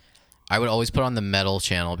 And I would always put on the metal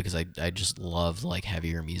channel because I just loved like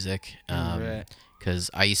heavier music.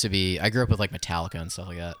 Because I grew up with like Metallica and stuff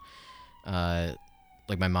like that.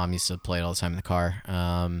 Like my mom used to play it all the time in the car.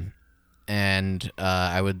 And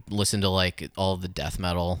I would listen to like all of the death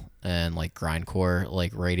metal and like grindcore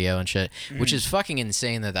like radio and shit, which is fucking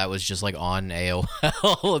insane that was just like on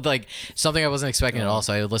AOL, like something I wasn't expecting at all.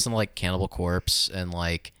 So I would listen to like Cannibal Corpse and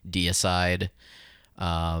like Deicide,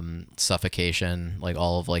 Suffocation, like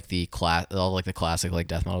all of the classic like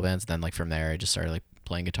death metal bands. Then like from there I just started like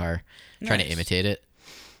playing guitar, trying to imitate it.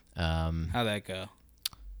 How'd that go?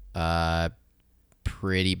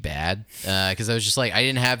 pretty bad because I was just like I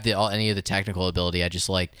didn't have any of the technical ability. I just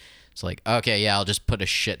like it's like okay, yeah, I'll just put a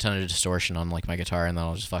shit ton of distortion on like my guitar, and then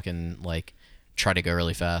I'll just fucking like try to go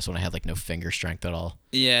really fast when I had like no finger strength at all.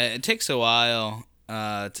 Yeah, it takes a while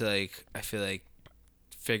to like I feel like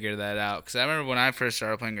figure that out, because I remember when I first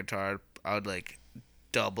started playing guitar, I would like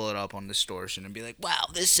double it up on distortion and be like, wow,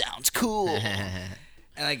 this sounds cool.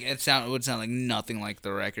 And like it would sound like nothing like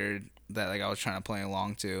the record that like I was trying to play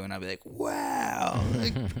along to, and I'd be like, wow,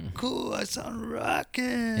 like cool, I sound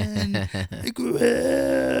rocking. Like,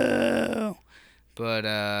 wow. But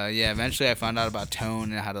yeah, eventually I found out about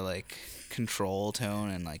tone and how to like control tone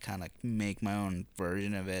and like kind of make my own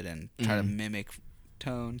version of it and try to mimic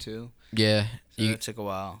tone too. Yeah, So it took a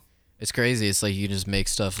while. It's crazy. It's like you just make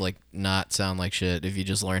stuff like not sound like shit if you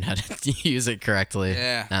just learn how to use it correctly.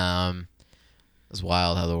 Yeah. It's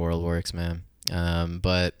wild how the world works, man.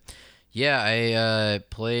 But yeah, I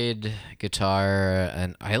played guitar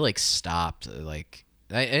and I like stopped. Like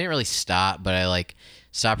I didn't really stop, but I like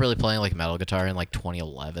stopped really playing like metal guitar in like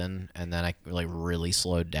 2011, and then I like really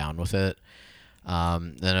slowed down with it.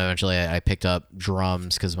 Then eventually I picked up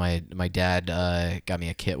drums because my dad got me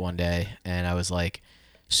a kit one day, and I was like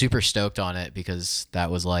super stoked on it because that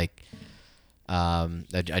was like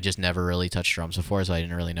I just never really touched drums before, so I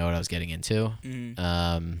didn't really know what I was getting into.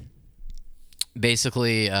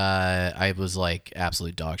 Basically, I was like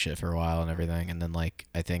absolute dog shit for a while and everything, and then like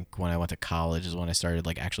I think when I went to college is when I started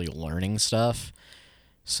like actually learning stuff.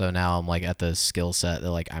 So now I'm like at the skill set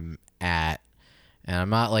that like I'm at, and I'm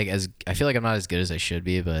not like I feel like I'm not as good as I should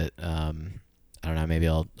be, but I don't know, maybe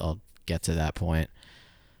I'll get to that point.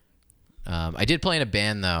 I did play in a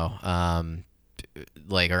band though,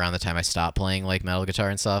 like around the time I stopped playing like metal guitar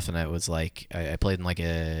and stuff, and it was like I played in like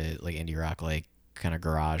a like indie rock, like kind of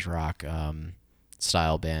garage rock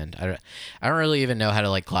style band. I don't really even know how to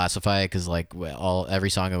like classify it because like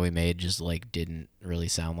every song that we made just like didn't really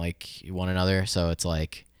sound like one another, so it's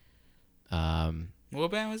like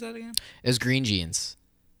what band was that again? it was Green Jeans.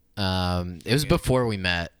 It was before we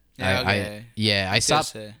met. Yeah, okay.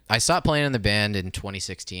 I stopped playing in the band in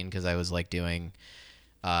 2016 because I was like doing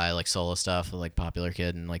like solo stuff with like Popular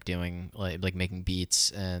Kid and like doing like making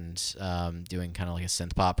beats and doing kind of like a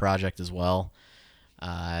synth pop project as well.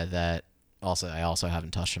 That I also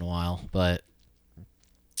haven't touched in a while, but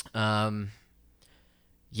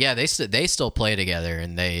yeah, they still play together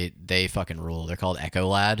and they fucking rule. They're called Echo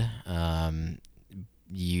Lad.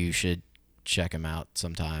 You should check them out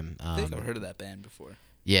sometime. I think I've heard of that band before.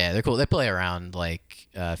 Yeah, they're cool. They play around like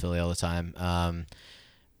Philly all the time.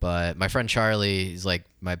 But my friend Charlie is like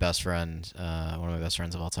my best friend, one of my best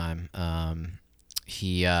friends of all time.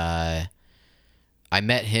 I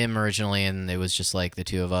met him originally, and it was just like the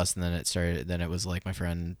two of us, and then it was like my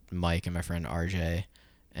friend Mike and my friend RJ,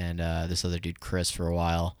 and this other dude Chris for a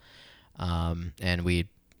while, and we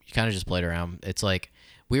kind of just played around. It's like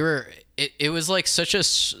it was like such a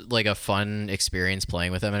fun experience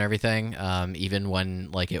playing with them and everything, even when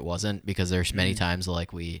like it wasn't, because there's many times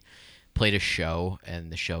like we played a show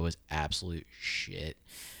and the show was absolute shit.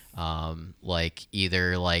 Like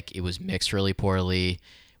either like it was mixed really poorly,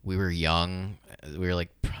 we were young, we were like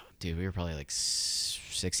we were probably like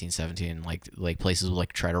 16 17, like places would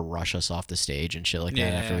like try to rush us off the stage and shit like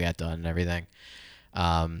that after we got done and everything,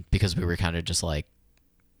 because we were kind of just like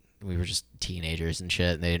we were just teenagers and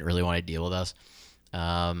shit, and they didn't really want to deal with us.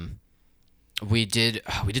 We did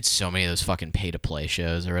so many of those fucking pay to play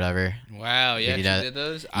shows or whatever. Wow, yeah, you did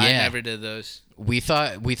those? Yeah. I never did those. We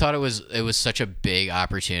thought it was such a big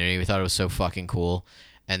opportunity. We thought it was so fucking cool.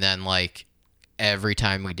 And then like every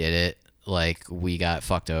time we did it, like we got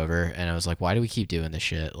fucked over, and I was like, why do we keep doing this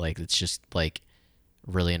shit? Like it's just like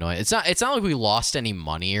really annoying. It's not like we lost any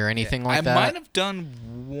money or anything like that. I might have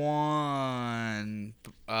done one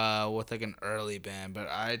with like an early band, but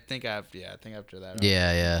I think after that.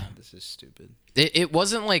 Yeah. This is stupid. It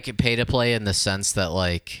wasn't like pay to play in the sense that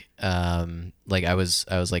like I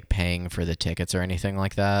was like paying for the tickets or anything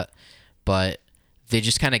like that, but they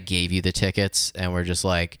just kind of gave you the tickets and were just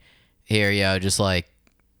like, here, just like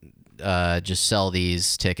just sell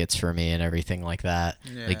these tickets for me and everything like that.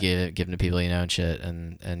 Yeah. Like give them to people, and shit,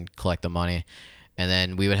 and collect the money. And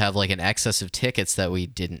then we would have like an excess of tickets that we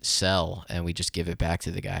didn't sell, and we just give it back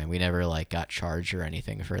to the guy. And we never like got charged or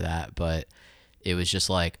anything for that, but it was just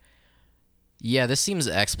like, yeah, this seems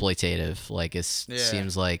exploitative. Like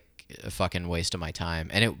seems like a fucking waste of my time,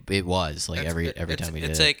 and it was like every time we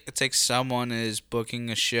did it. It's like someone is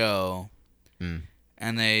booking a show,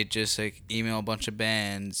 and they just like email a bunch of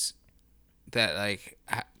bands that like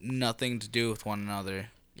nothing to do with one another.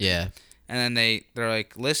 Yeah. And then they're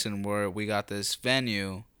like, listen, we got this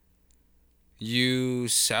venue. You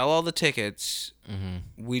sell all the tickets.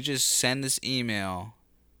 Mm-hmm. We just send this email,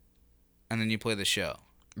 and then you play the show.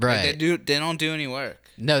 Right. Like they don't do any work.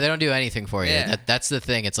 No, they don't do anything for you. Yeah. That's the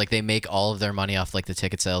thing. It's like they make all of their money off like the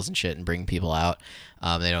ticket sales and shit and bring people out.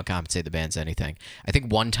 They don't compensate the bands anything. I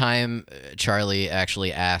think one time Charlie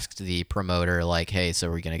actually asked the promoter like, "Hey, so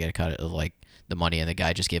we're gonna get a cut of like the money?" And the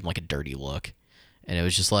guy just gave him like a dirty look, and it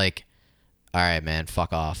was just like, "All right, man,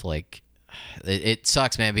 fuck off." Like, it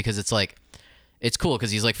sucks, man, because it's like, it's cool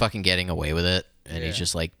because he's like fucking getting away with it, and he's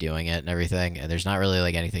just like doing it and everything, and there's not really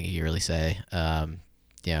like anything he can really say.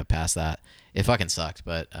 Past that. It fucking sucked,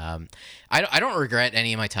 but I don't regret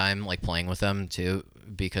any of my time like playing with them too,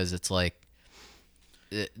 because it's like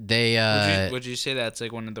they Would you say that's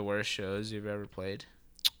like one of the worst shows you've ever played?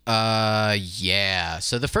 yeah.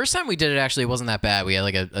 So the first time we did it, actually, it wasn't that bad. We had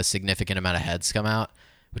like a significant amount of heads come out,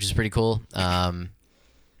 which is pretty cool.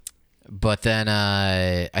 But then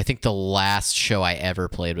I think the last show I ever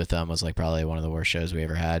played with them was like probably one of the worst shows we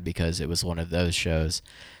ever had, because it was one of those shows,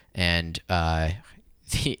 and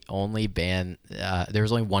the only band, there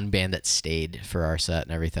was only one band that stayed for our set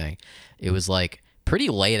and everything. It was like pretty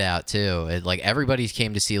late out too. Like everybody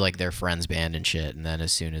came to see like their friend's band and shit, and then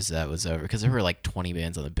as soon as that was over, because there were like 20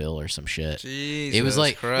 bands on the bill or some shit. Jesus it was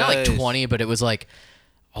like Christ. not like 20, but it was like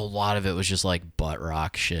a lot of it was just like butt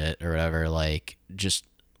rock shit or whatever. Like just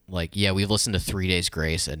like, yeah, we've listened to 3 Days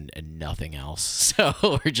Grace and nothing else. So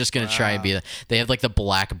we're just going to try and be, they have like the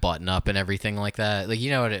black button up and everything like that. Like,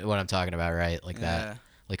 you know what I'm talking about, right? Like that,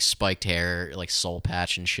 like spiked hair, like soul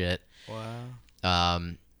patch and shit. Wow.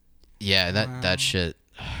 Yeah, that shit,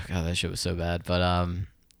 oh God, that shit was so bad. But,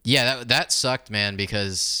 yeah, that sucked, man,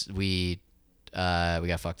 because we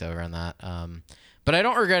got fucked over on that. But I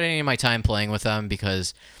don't regret any of my time playing with them,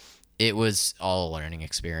 because it was all a learning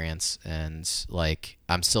experience, and like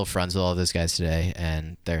I'm still friends with all of those guys today,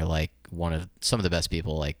 and they're like some of the best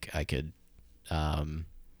people like I could, like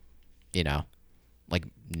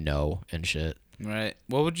know and shit. Right.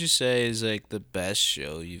 What would you say is like the best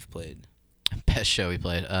show you've played? Best show we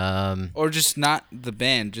played. Or just not the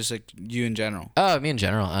band, just like you in general. Oh, me in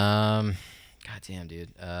general. God damn, dude.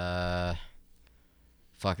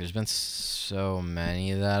 Fuck, there's been so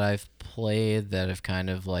many that I've played that have kind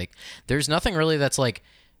of like, there's nothing really that's like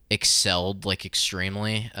excelled like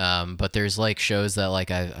extremely, but there's like shows that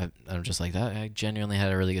like I'm just like that I genuinely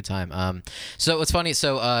had a really good time. So what's funny,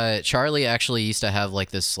 so Charlie actually used to have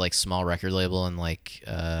like this like small record label, and like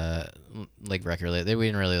record label, we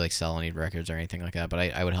didn't really like sell any records or anything like that, but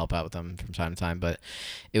I would help out with them from time to time. But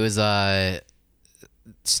it was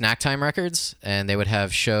Snack Time Records, and they would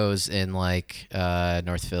have shows in like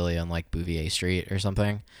North Philly on like Bouvier Street or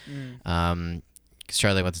something. Because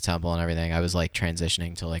Charlie went to Temple and everything. I was like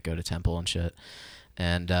transitioning to like go to Temple and shit,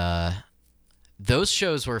 and those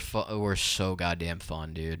shows were so goddamn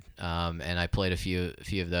fun, dude. And I played a few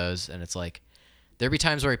of those, and it's like there'd be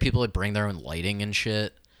times where people would bring their own lighting and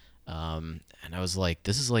shit, and I was like,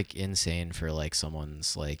 this is like insane for like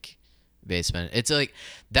someone's like basement. It's like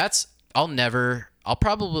I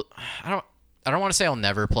don't want to say I'll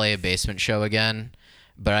never play a basement show again,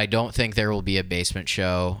 but I don't think there will be a basement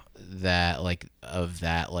show that like of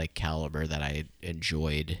that like caliber that I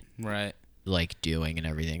enjoyed Right. like doing and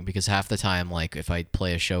everything, because half the time, like if I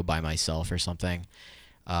play a show by myself or something,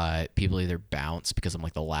 people either bounce because I'm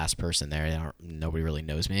like the last person there, nobody really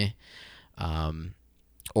knows me,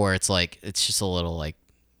 or it's like it's just a little like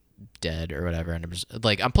dead or whatever, and I'm just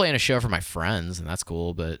like, I'm playing a show for my friends and that's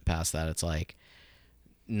cool, but past that it's like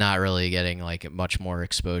not really getting like much more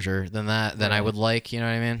exposure than I would like, you know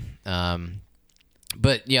what I mean?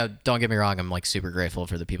 But yeah, don't get me wrong, I'm like super grateful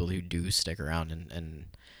for the people who do stick around and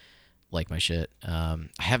like my shit. I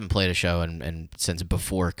haven't played a show and since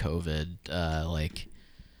before COVID. Like,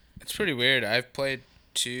 it's pretty weird. I've played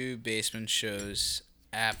 2 basement shows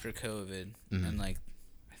after COVID, and like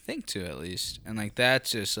I think 2 at least, and like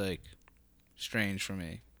that's just like strange for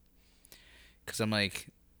me, because I'm like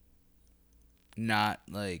not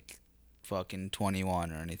like fucking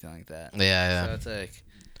 21 or anything like that. Yeah. So it's like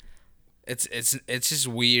it's just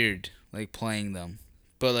weird like playing them,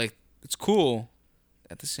 but like it's cool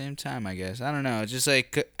at the same time, I guess. I don't know. It's just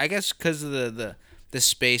like, I guess because of the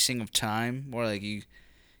spacing of time, where like you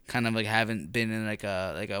kind of like haven't been in like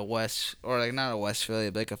a West, or like not a West Philly,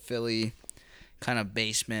 but like a Philly kind of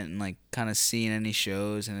basement, and like kind of seeing any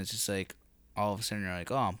shows, and it's just like all of a sudden you're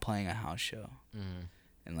like, oh, I'm playing a house show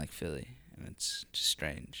in like Philly, and it's just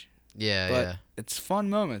strange. Yeah, but it's fun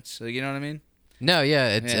moments. Like, you know what I mean? No, yeah,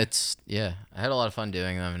 it's I had a lot of fun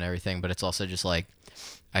doing them and everything, but it's also just like,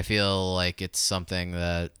 I feel like it's something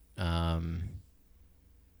that I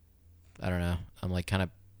don't know. I'm like kind of,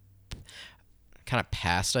 kind of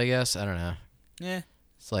past, I guess. I don't know. Yeah.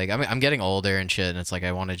 It's like I'm getting older and shit, and it's like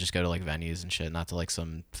I want to just go to like venues and shit, not to like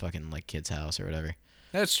some fucking like kid's house or whatever.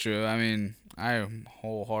 That's true. I mean, I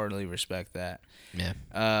wholeheartedly respect that. Yeah.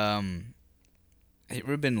 Have you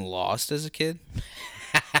ever been lost as a kid?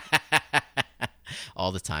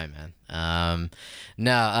 All the time, man.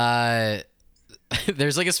 No,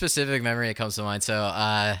 there's like a specific memory that comes to mind. So,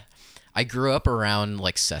 I grew up around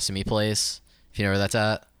like Sesame Place, if you know where that's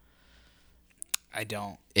at. I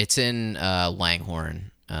don't. It's in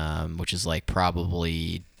Langhorne, which is like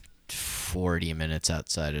probably 40 minutes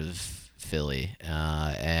outside of Philly,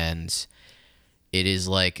 and it is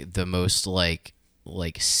like the most like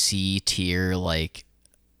C tier like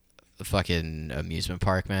fucking amusement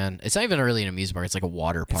park, man. It's not even really an amusement park. It's like a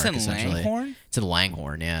water park. It's in essentially. Langhorne? It's in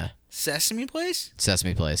Langhorne, yeah. Sesame Place?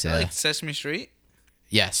 Sesame Place, yeah. Like Sesame Street?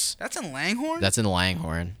 Yes. That's in Langhorne? That's in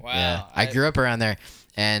Langhorne. Wow. Yeah. I grew up around there,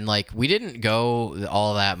 and like we didn't go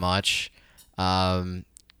all that much, because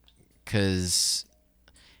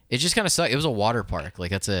it just kind of sucked. It was a water park. Like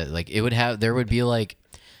that's it. Like they would have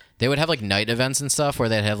like night events and stuff where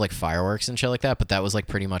they'd have like fireworks and shit like that, but that was like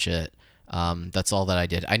pretty much it. That's all that I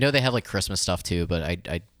did. I know they have like Christmas stuff too, but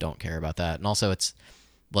I don't care about that. And also it's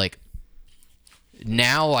like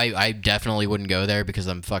now I definitely wouldn't go there because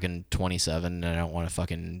I'm fucking 27 and I don't want to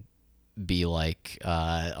fucking be like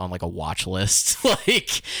on like a watch list,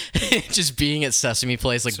 like just being at Sesame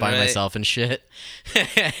Place like by myself and shit.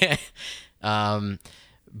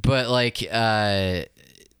 But like I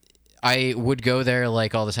would go there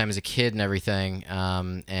like all the time as a kid and everything,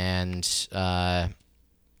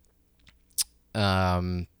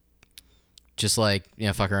 just like, you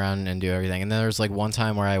know, fuck around and do everything. And then there was like one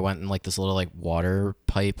time where I went in like this little like water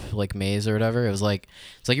pipe like maze or whatever. It's like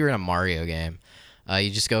you were in a Mario game. You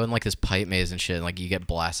just go in like this pipe maze and shit, and like you get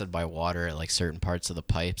blasted by water at like certain parts of the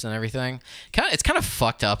pipes and everything. It's kind of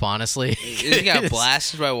fucked up, honestly. You got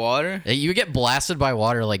blasted by water? You get blasted by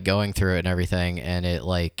water like going through it and everything, and it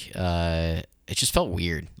like it just felt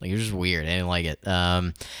weird. Like it was just weird. I didn't like it.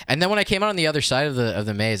 And then when I came out on the other side of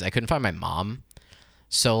the maze, I couldn't find my mom.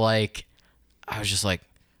 So like I was just like,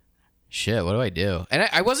 shit, what do I do? And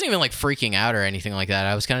I wasn't even like freaking out or anything like that.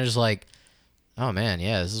 I was kind of just like, oh man,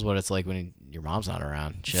 yeah, this is what it's like when your mom's not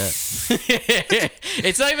around. Shit.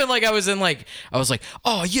 It's not even like I was like,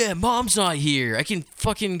 oh yeah, mom's not here. I can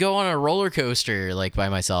fucking go on a roller coaster like by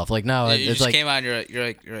myself. Like no, You it's just like came out and you're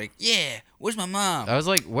like, yeah, where's my mom? I was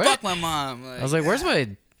like, where? Fuck my mom. Like, I was like, where's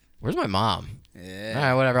my mom? Yeah. All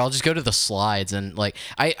right, whatever. I'll just go to the slides. And like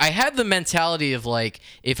I had the mentality of like,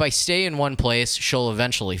 if I stay in one place, she'll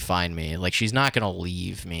eventually find me. Like she's not gonna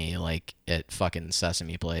leave me like at fucking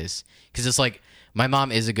Sesame Place, because it's like my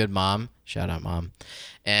mom is a good mom. Shout out mom.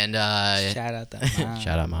 And shout out that mom.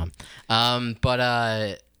 shout out mom.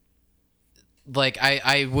 But like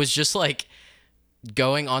I was just like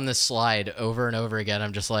going on the slide over and over again.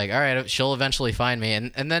 I'm just like, all right, she'll eventually find me.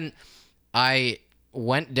 And then I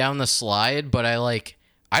went down the slide, but I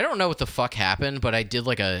don't know what the fuck happened, but I did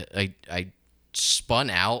like I spun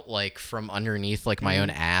out like from underneath like my own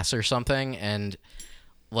ass or something, and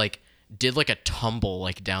like did like a tumble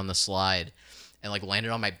like down the slide and like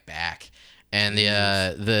landed on my back. And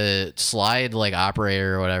the slide like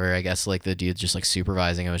operator or whatever, I guess like the dude just like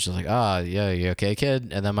supervising, it was just like, oh yeah, you okay,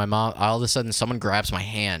 kid? And then my mom, all of a sudden someone grabs my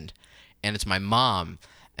hand, and it's my mom,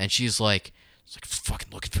 and she's like, it's like fucking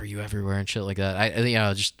looking for you everywhere and shit like that. I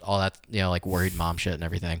just all that, like worried mom shit and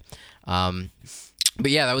everything. But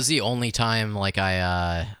yeah, that was the only time like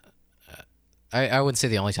I wouldn't say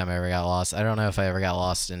the only time I ever got lost. I don't know if I ever got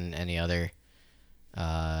lost in any other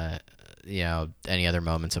any other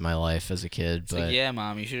moments in my life as a kid. It's but like, yeah,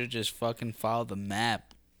 mom, you should have just fucking followed the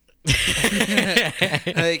map.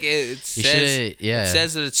 Like it says, yeah. It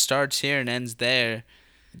says that it starts here and ends there.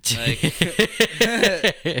 Like,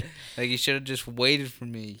 like you should have just waited for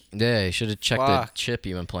me. Yeah, you should have checked the chip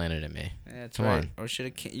you implanted in me. Yeah, that's Come right. on. Or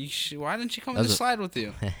why didn't you come on the slide with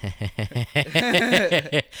you?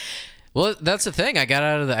 Well, that's the thing. I got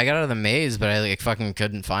out of the maze, but I like fucking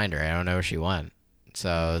couldn't find her. I don't know where she went. So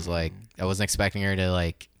I was like, I wasn't expecting her to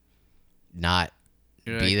like not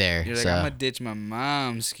be there. You're so. like, I'm gonna ditch my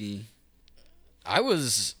mom ski. I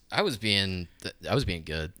was being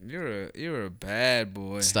good. You're a bad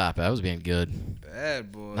boy. Stop it. I was being good.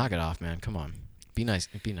 Bad boy. Knock it off, man. Come on. Be nice.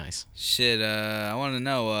 Be nice. Shit, I want to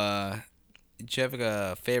know, did you have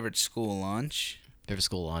a favorite school lunch? Favorite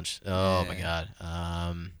school lunch? Oh, my God.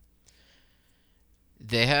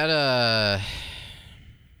 They had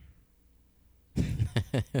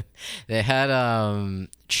they had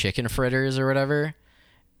chicken fritters or whatever,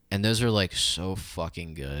 and those are like so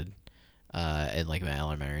fucking good. at like my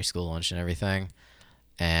elementary school lunch and everything.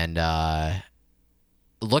 And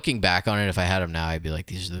looking back on it, if I had them now, I'd be like,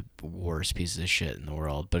 these are the worst pieces of shit in the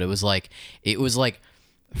world. But it was like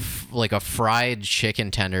a fried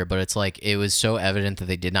chicken tender, but it's like it was so evident that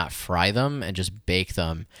they did not fry them and just bake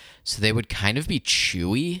them, so they would kind of be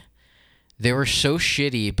chewy. They were so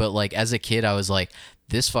shitty, but like as a kid, I was like,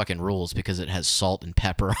 this fucking rules because it has salt and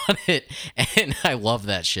pepper on it, and I love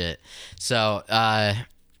that shit. So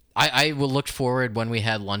I will look forward when we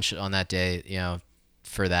had lunch on that day,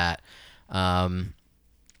 for that.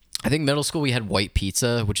 I think middle school we had white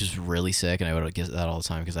pizza, which is really sick, and I would get that all the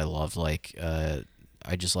time because I love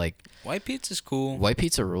I just like White pizza's cool. white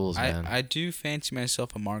pizza rules, man. I do fancy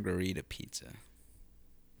myself a margarita pizza.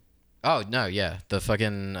 Oh no, yeah, the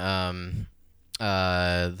fucking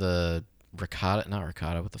the ricotta, not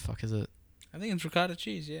ricotta. What the fuck is it? I think it's ricotta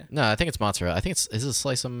cheese. Yeah. No, I think it's mozzarella. I think it's a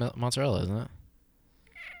slice of mozzarella, isn't it?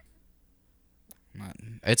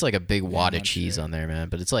 It's like a big wad of cheese on there, man.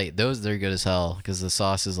 But it's like they're good as hell because the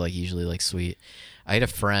sauce is like usually like sweet. I had a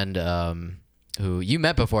friend who you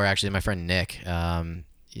met before, actually, my friend Nick.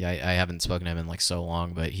 Yeah, I haven't spoken to him in like so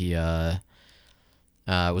long, but he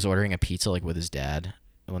was ordering a pizza like with his dad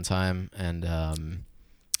one time, and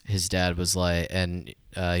his dad was like, and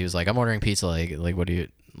he was like, I'm ordering pizza, like what do you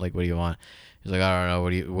want? He's like, I don't know,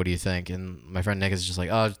 what do you think? And my friend Nick is just like,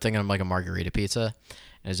 oh, I'm thinking of like a margarita pizza.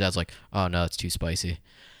 And his dad's like, oh no, it's too spicy.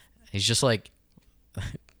 He's just like,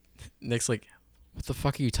 Nick's like, what the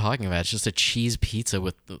fuck are you talking about? It's just a cheese pizza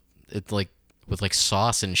with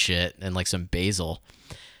sauce and shit and like some basil.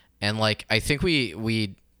 And like I think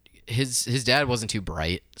his dad wasn't too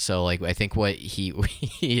bright, so like I think what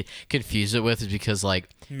he confused it with is because like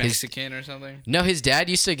Mexican or something. No, his dad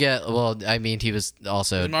used to get, well, I mean, he was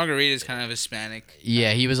also margarita is kind of Hispanic.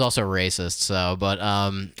 Yeah, he was also racist. So, but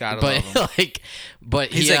Gotta but love him. like,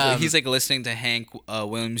 but he's like listening to Hank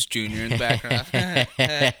Williams Jr. in the background.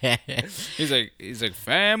 he's like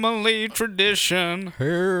family tradition.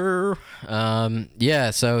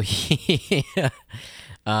 Yeah. So he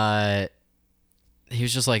he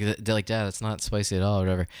was just like, Dad, it's not spicy at all, or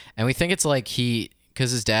whatever. And we think it's like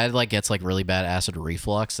because his dad like gets like really bad acid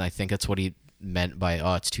reflux, and I think that's what he meant by,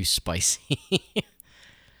 oh, it's too spicy.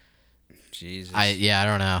 Jesus. I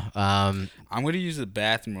don't know. I'm gonna use the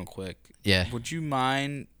bathroom real quick. Yeah. Would you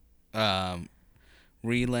mind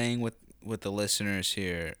relaying with the listeners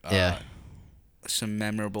here? Some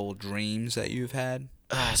memorable dreams that you've had.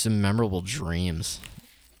 Some memorable dreams.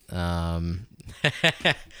 Am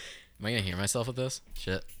I gonna hear myself with this?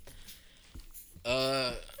 Shit.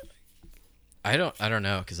 I don't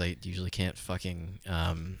know, because I usually can't fucking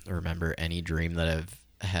remember any dream that I've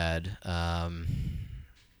had.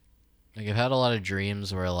 Like I've had a lot of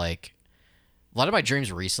dreams where like a lot of my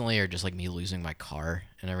dreams recently are just like me losing my car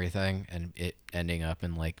and everything, and it ending up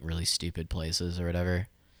in like really stupid places or whatever.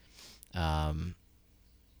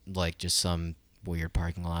 Like just some weird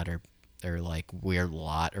parking lot or like weird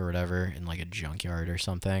lot or whatever in like a junkyard or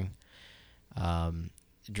something.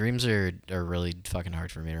 Dreams are really fucking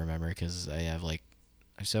hard for me to remember because I have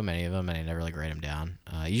so many of them and I never like write them down.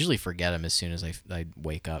 I usually forget them as soon as I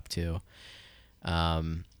wake up too.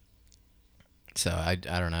 So I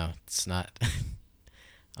don't know. It's not.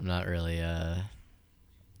 I'm not really. I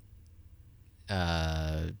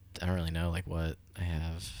don't really know like what I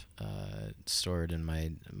have stored in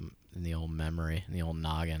the old memory, in the old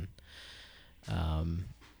noggin,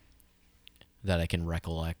 that I can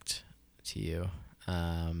recollect to you.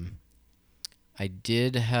 I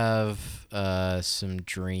did have some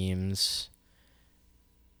dreams.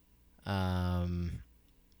 I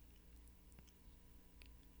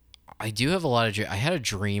do have a lot of dreams. I had a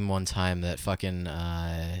dream one time that fucking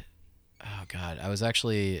oh god, I was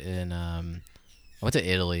actually in I went to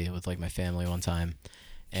Italy with like my family one time,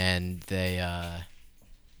 and they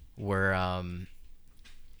were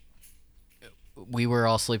we were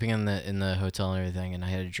all sleeping in the hotel and everything, and I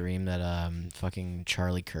had a dream that fucking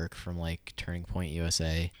Charlie Kirk from like Turning Point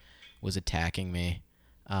USA was attacking me,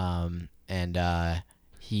 and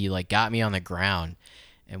he like got me on the ground,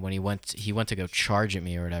 and when he went to go charge at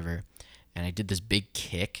me or whatever, and I did this big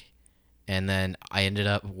kick, and then I ended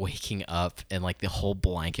up waking up and like the whole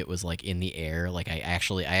blanket was like in the air, like I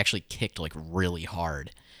actually kicked like really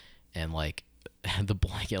hard, and like had the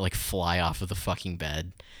blanket like fly off of the fucking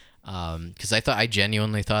bed. Because I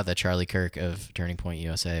genuinely thought that Charlie Kirk of Turning Point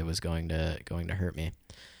USA was going to hurt me.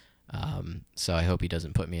 So I hope he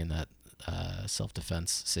doesn't put me in that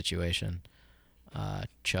self-defense situation.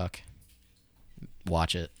 Chuck,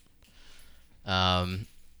 watch it. But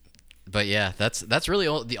yeah, that's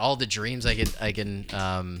really all the dreams I can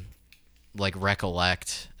like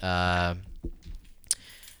recollect. I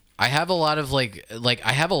have a lot of I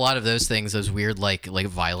have a lot of those things, those weird like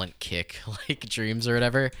violent kick like dreams or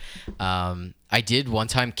whatever. I did one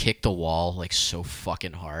time kick the wall like so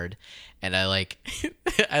fucking hard, and I like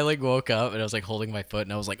I like woke up and I was like holding my foot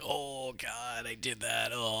and I was like, oh god, I did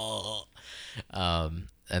that. Oh.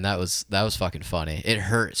 And that was fucking funny. It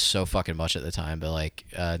hurt so fucking much at the time, but like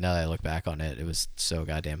now that I look back on it, it was so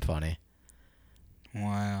goddamn funny.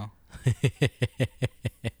 Wow.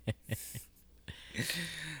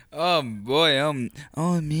 Oh boy, oh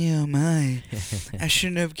me, oh my, I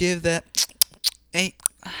shouldn't have give that. Hey,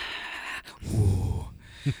 all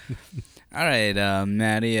right,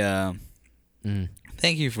 Matty.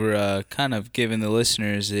 Thank you for kind of giving the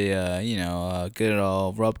listeners a good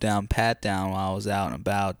old rub down, pat down while I was out and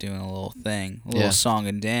about doing a little thing, a little song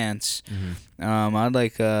and dance. I'd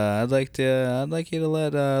like you to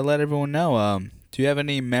let everyone know. Do you have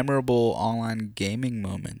any memorable online gaming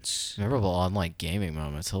moments? Memorable online gaming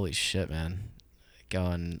moments. Holy shit, man.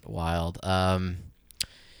 Going wild. I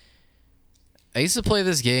used to play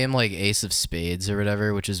this game like Ace of Spades or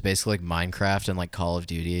whatever, which is basically like Minecraft and like Call of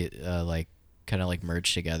Duty, like kind of like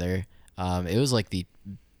merged together. It was like the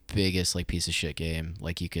biggest like piece of shit game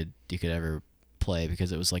like you could ever play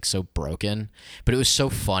because it was like so broken, but it was so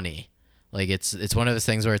funny. Like it's one of those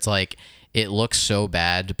things where it's like it looks so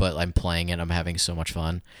bad, but I'm playing it, I'm having so much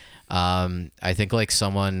fun. I think like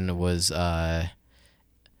someone was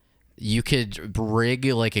you could rig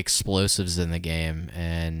like explosives in the game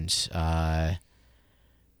and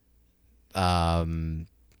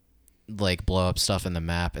like blow up stuff in the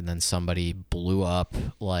map, and then somebody blew up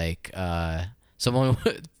like someone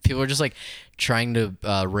people were just like trying to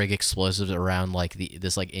rig explosives around like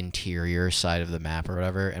this like interior side of the map or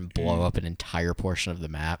whatever and blow up an entire portion of the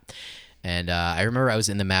map. And I remember I was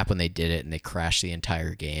in the map when they did it, and they crashed the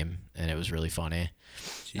entire game, and it was really funny.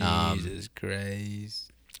 Jesus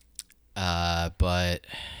Christ. But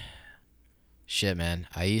shit, man,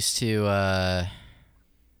 I used to I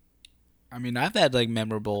mean, I've had like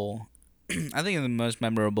memorable I think the most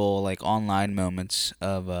memorable like online moments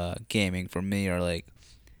of gaming for me are like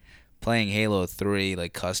playing Halo 3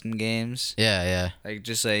 like custom games. Yeah. Like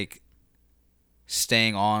just like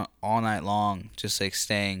staying on all night long, just like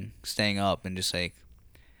staying up and just like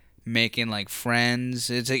making like friends.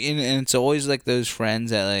 It's like and it's always like those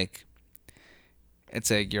friends that like it's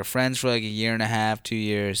like you're friends for like a year and a half, 2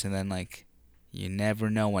 years, and then like you never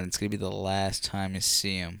know when it's gonna be the last time you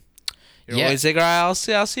see them. You're always like, all right, I'll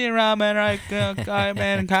see you around, man. All right, all right,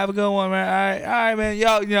 man. Have a good one, man. All right, man.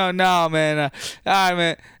 Yo, no, man. All right,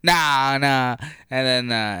 man. Nah. And then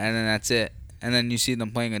that's it. And then you see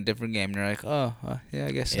them playing a different game, and you're like, oh, yeah,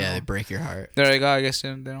 I guess. Yeah, they break your heart. They're like, oh, I guess they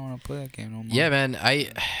don't want to play that game no more. Yeah, man. I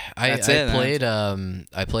played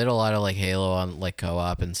a lot of like Halo on like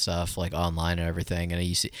co-op and stuff, like online and everything. And I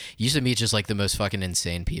used to meet just like the most fucking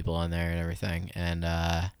insane people on there and everything. And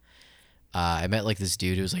I met like this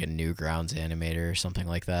dude who was like a Newgrounds animator or something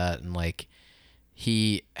like that, and like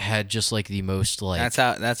he had just like the most like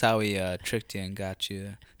that's how he tricked you and got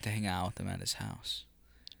you to hang out with him at his house.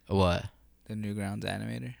 What? The Newgrounds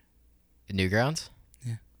animator. Newgrounds?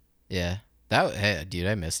 Yeah. Yeah. Hey, dude,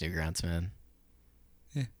 I miss Newgrounds, man.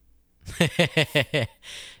 Yeah.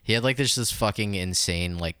 He had like this fucking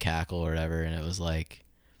insane like cackle or whatever, and it was like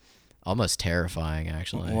almost terrifying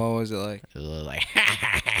actually. What was it like? It was like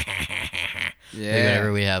yeah. Like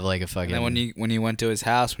whenever we have like a fucking. And then when you went to his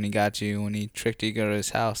house, when he tricked you to go to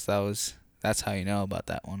his house, that's how you know about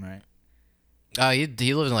that one, right? Oh, he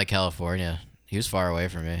lived in like California. He was far away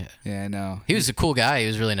from me. Yeah, I know. He was a cool guy. He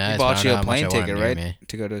was really nice. He bought you a plane ticket, right?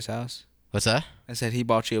 To go to his house. What's that? I said he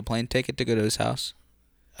bought you a plane ticket to go to his house.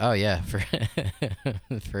 Oh yeah, for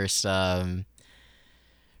first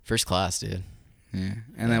class, dude. Yeah,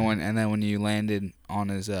 and then when you landed on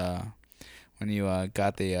his when you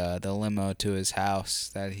got the limo to his house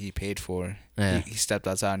that he paid for, yeah. he stepped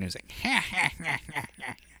outside and he was like,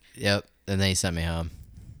 Yep, and then he sent me home.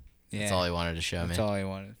 Yeah, that's all he wanted to show me. That's all he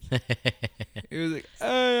wanted. He was like,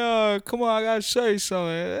 "Hey, come on, I gotta show you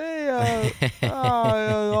something. Hey,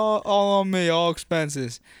 all on me, all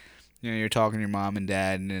expenses." You know, you're talking to your mom and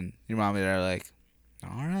dad, and then your mom and dad are like,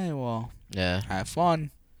 "All right, well, yeah, have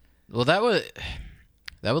fun." Well, that would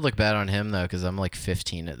look bad on him though, because I'm like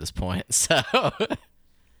 15 at this point, so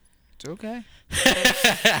it's okay.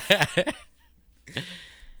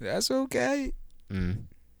 That's okay.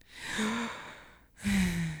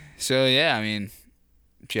 So yeah, I mean,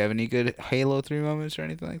 do you have any good Halo 3 moments or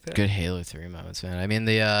anything like that? Good Halo 3 moments, man. I mean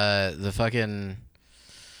the fucking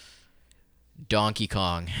Donkey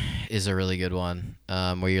Kong is a really good one.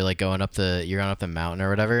 Where you're like going up the mountain or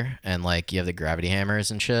whatever, and like you have the gravity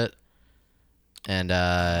hammers and shit, and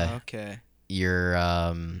Okay. you're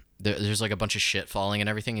there's like a bunch of shit falling and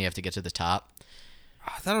everything. And you have to get to the top,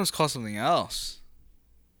 I thought it was called something else.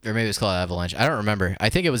 or maybe it's called Avalanche. I don't remember. I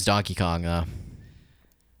think it was Donkey Kong though.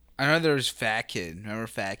 I know there was Fat Kid. Remember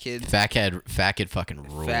Fat Kid? Fat Kid fucking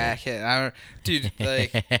ruled. Fat Kid. Dude,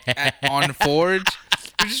 like on Forge,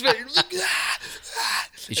 you're just like,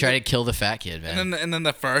 You try to kill the fat kid, man. and then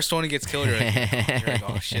the first one he gets killed. You're like,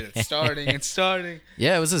 oh shit, it's starting.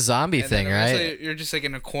 Yeah, it was a zombie thing, right? You're just like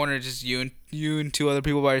in a corner, just you and two other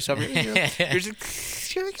people by yourself. You're like,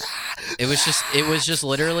 It was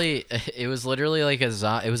literally like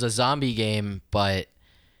it was a zombie game, but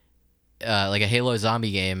like a Halo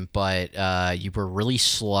zombie game, but you were really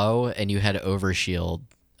slow and you had overshield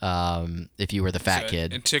if you were the fat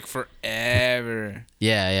kid. It took forever.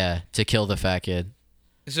 Yeah, to kill the fat kid.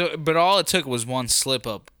 So, but all it took was one slip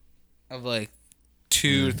up of like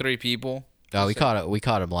 2 or 3 people. Oh, we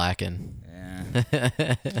caught him lacking.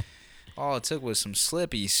 Yeah. All it took was some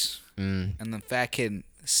slippies, and the fat kid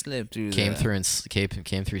slipped through. Came through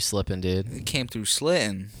slipping, dude. He came through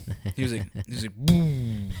slitting. He was like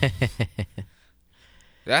boom.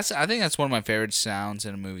 I think that's one of my favorite sounds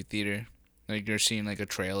in a movie theater. Like you're seeing like a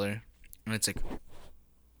trailer, and it's like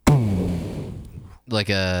like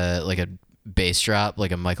a bass drop,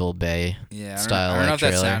 like a Michael Bay style. I don't know if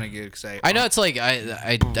trailer. that sounded good because I know it's like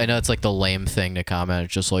I know it's like the lame thing to comment.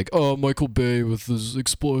 It's just like, oh, Michael Bay with his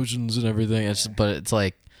explosions and everything. But it's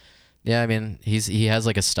like, yeah, I mean he has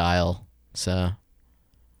like a style. So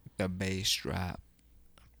the bass drop.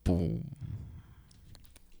 Boom.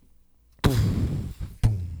 Boom.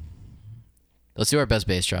 Boom. Let's do our best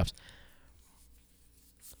bass drops.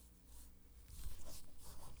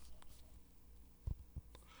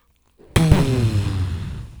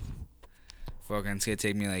 Fucking, it's gonna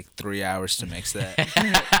take me like 3 hours to mix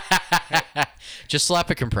that. Just slap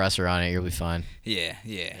a compressor on it, you'll be fine. Yeah.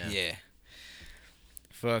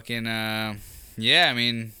 Fucking, yeah. I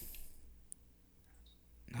mean,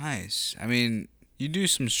 nice. I mean, you do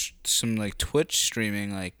some like Twitch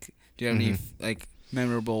streaming. Like, do you have any like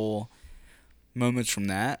memorable moments from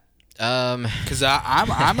that? Cause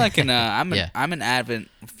I'm like I'm an avid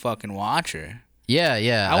fucking watcher.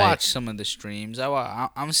 Yeah. I watch some of the streams.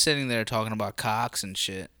 I'm sitting there talking about cocks and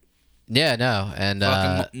shit. Yeah, no, and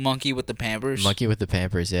fucking monkey with the Pampers. Monkey with the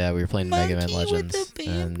Pampers. Yeah, we were playing Mega Man Legends. With the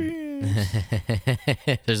Pampers.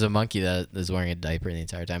 And there's a monkey that is wearing a diaper the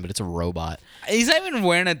entire time, but it's a robot. He's not even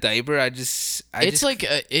wearing a diaper. It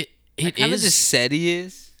kind of just said he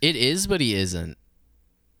is. It is, but he isn't.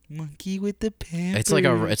 Monkey with the Pampers.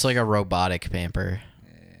 It's like a robotic pamper.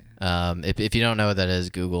 If you don't know what that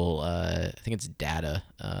is, Google. I think it's Data,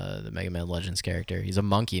 the Mega Man Legends character. He's a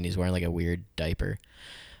monkey and he's wearing like a weird diaper.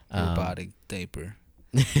 Robotic diaper.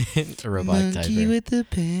 A robotic monkey diaper. with the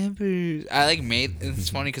Pampers. It's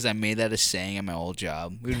funny because I made that a saying at my old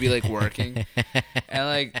job. We'd be like working, and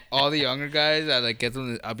like all the younger guys, I like get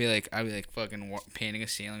them. I'll be like fucking painting a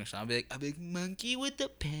ceiling or something. I'll be like monkey with the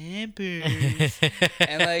Pampers,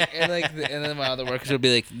 and then my other workers will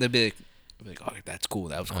be like, they'll be like, oh, that's cool.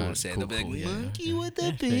 That was cool to say. Cool, They'll be like, cool, monkey with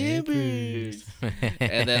the Pampers.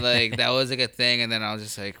 And then, like, that was, like, a thing. And then I was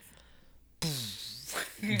just like,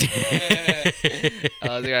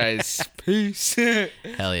 guys, peace.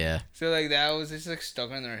 Hell yeah. So, like, that was just, like, stuck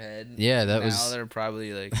in their head. Yeah, that now was... Now they're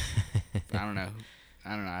probably, like, I don't know.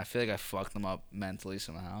 I feel like I fucked them up mentally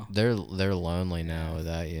somehow. They're lonely now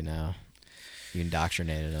without you now. You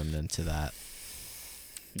indoctrinated them into that.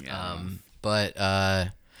 Yeah.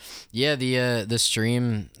 Yeah, the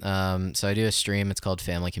stream. So I do a stream. It's called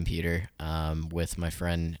Family Computer. With my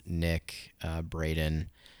friend Nick, Braden,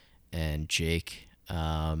 and Jake.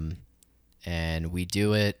 And we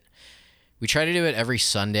do it. We try to do it every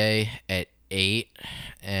Sunday at 8,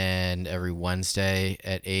 and every Wednesday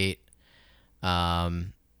at 8,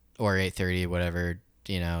 or 8:30, whatever.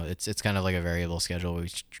 You know, it's kind of like a variable schedule. We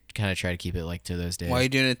kind of try to keep it like to those days. Why are you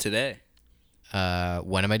doing it today?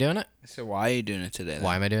 When am I doing it? So why are you doing it today?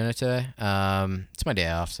 Why am I doing it today? It's my day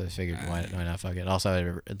off, so I figured why not fuck it.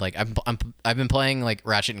 Also, like I've been playing like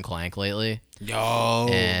Ratchet and Clank lately. Yo.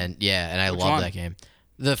 And I love that game.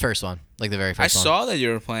 The first one, like the very first one. I saw that you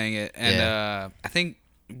were playing it, and I think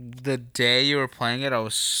the day you were playing it, I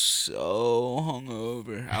was so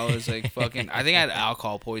hungover. I was like fucking. I think I had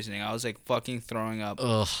alcohol poisoning. I was like fucking throwing up.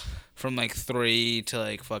 Ugh. From like 3 to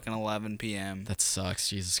like fucking 11 p.m. That sucks,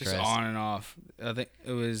 Jesus Just Christ. on and off. I think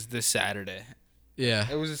it was this Saturday. Yeah.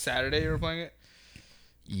 It was a Saturday you were playing it?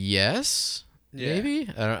 Yes. Yeah. Maybe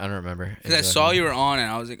I don't remember. Because I saw you were on it.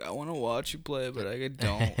 I was like, I want to watch you play, but I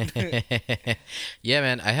don't. Yeah,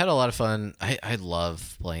 man, I had a lot of fun. I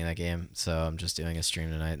love playing that game, so I'm just doing a stream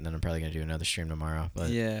tonight, and then I'm probably gonna do another stream tomorrow.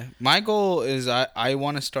 But Yeah. My goal is I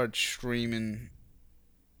want to start streaming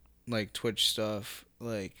like Twitch stuff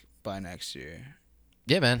like by next year.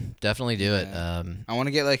 yeah, man, definitely do it. I want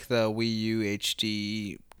to get like the Wii U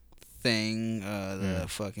HD thing, the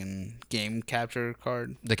fucking game capture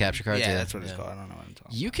card. The capture cards. Yeah, that's what it's called. I don't know what I'm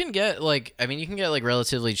talking. You can get you can get like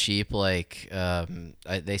relatively cheap they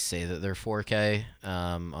say that they're 4K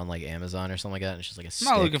on like Amazon or something like that. And it's just like a stick.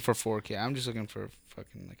 I'm not looking for 4K. I'm just looking for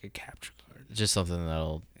fucking like a capture card. Just something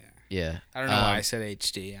that'll yeah. I don't know why I said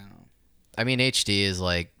HD. I don't know. I mean HD is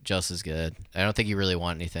like just as good. I don't think you really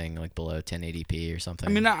want anything like below 1080p or something.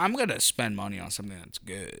 I mean, I'm gonna spend money on something that's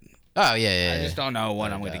good. Oh yeah. I just don't know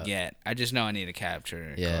what I'm gonna get. I just know I need a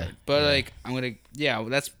capture card. But yeah. like I'm gonna I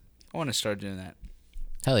want to start doing that.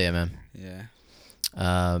 Hell yeah, man. Yeah.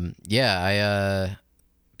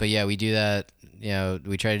 But yeah, we do that. You know,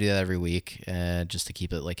 we try to do that every week, just to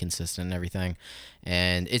keep it like consistent and everything.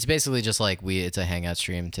 And it's basically just like it's a hangout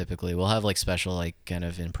stream. Typically, we'll have like special like kind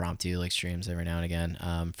of impromptu like streams every now and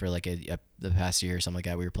again. For like the past year or something like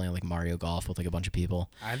that, we were playing like Mario Golf with like a bunch of people.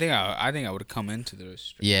 I think I would have come into those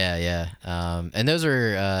streams. Yeah. And those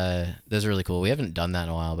are really cool. We haven't done that in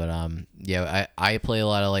a while, but yeah, I play a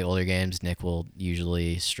lot of like older games. Nick will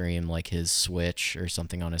usually stream like his Switch or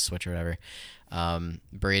something on his Switch or whatever.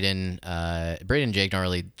 Braden and Jake don't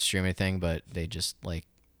really stream anything, but they just like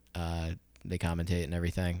they commentate and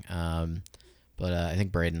everything. But I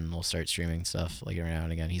think Braden will start streaming stuff like every now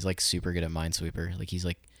and again. He's like super good at Minesweeper. Like he's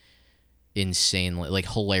like insanely like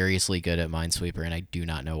hilariously good at Minesweeper, and I do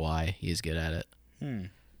not know why he is good at it.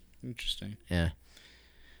 Interesting. Yeah.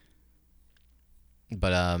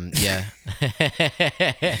 But yeah.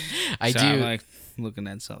 I'm like looking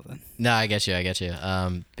at something. No, I get you.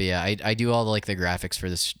 But yeah, I do all the graphix for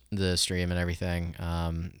the stream and everything.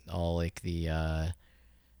 All like the I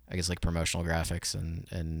guess like promotional graphics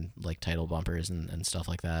and like title bumpers and stuff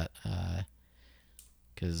like that.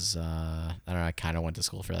 Cause I don't know, I kind of went to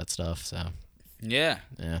school for that stuff. So yeah.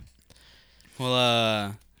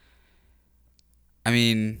 Well, I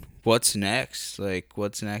mean, what's next? Like,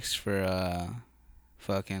 what's next for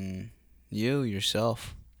fucking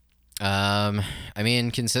yourself? I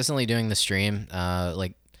mean, consistently doing the stream.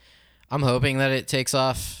 Like, I'm hoping that it takes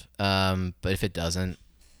off. But if it doesn't,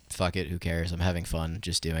 fuck it. Who cares? I'm having fun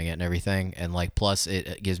just doing it and everything. And like, plus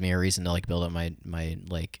it gives me a reason to like build up my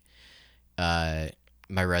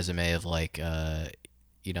my resume of like like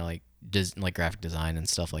graphic design and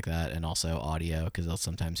stuff like that, and also audio, because I'll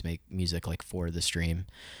sometimes make music like for the stream.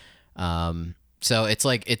 So it's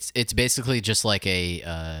like it's basically just like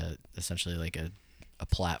a essentially like a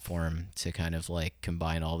platform to kind of like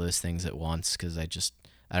combine all those things at once, because I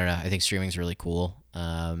don't know, I think streaming's really cool.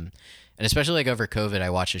 And especially like over COVID,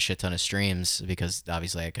 I watched a shit ton of streams because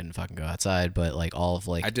obviously I couldn't fucking go outside, but like all of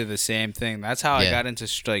like I did the same thing. That's how I got into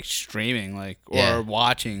like streaming, like or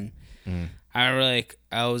watching. I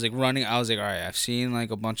was like running. I was like, all right, I've seen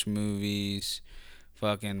like a bunch of movies,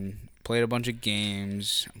 fucking played a bunch of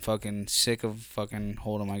games. I'm fucking sick of fucking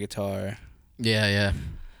holding my guitar. Yeah.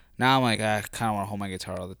 Now I'm like, I kind of want to hold my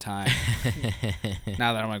guitar all the time.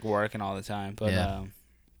 Now that I'm like working all the time, but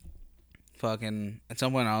fucking at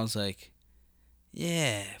some point I was like,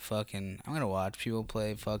 yeah, fucking I'm gonna watch people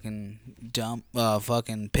play fucking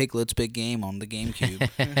fucking Piglet's Big Game on the GameCube.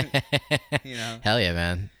 You know? Hell yeah,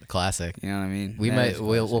 man, classic. You know what I mean?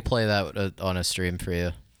 We'll play that on a stream for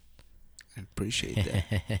you. I appreciate that.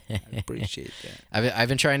 I've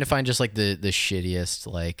been trying to find just like the shittiest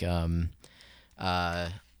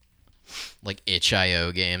like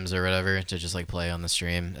itch.io games or whatever to just like play on the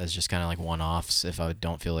stream as just kind of like one-offs if I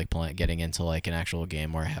don't feel like getting into like an actual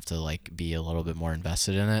game where I have to like be a little bit more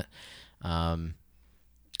invested in it.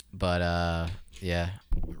 But yeah,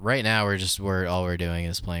 right now we're doing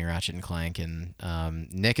is playing Ratchet and Clank, and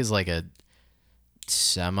Nick is like a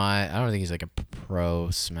I don't think he's like a pro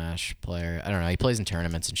Smash player. I don't know, he plays in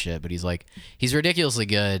tournaments and shit, but he's ridiculously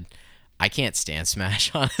good. I can't stand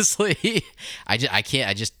Smash, honestly. I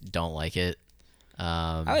just don't like it.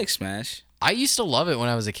 I like Smash. I used to love it when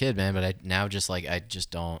I was a kid, man, but I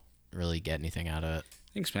just don't really get anything out of it.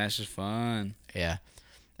 I think Smash is fun. Yeah.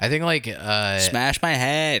 I think like Smash my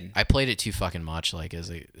head. I played it too fucking much, like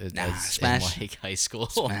as Smash. in like high school.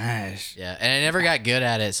 Smash. Yeah, and I never got good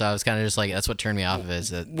at it, so I was kind of just like, that's what turned me off of it.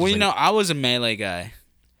 Is that I was a Melee guy.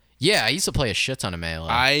 Yeah, I used to play a shit ton of Melee.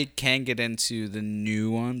 I can't get into the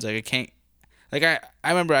new ones. Like I can't. Like I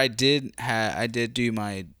remember I did do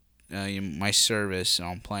my my service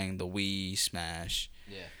on playing the Wii Smash.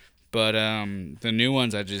 Yeah. But the new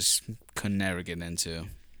ones I just could never get into.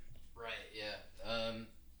 Right. Yeah.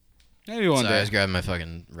 Maybe one Sorry, I day. was grabbing my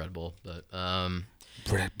fucking Red Bull, but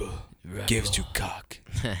Red Bull gives you cock.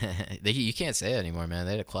 you can't say it anymore, man.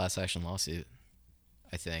 They had a class action lawsuit,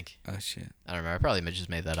 I think. Oh shit. I don't remember. I probably just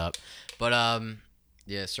made that up. But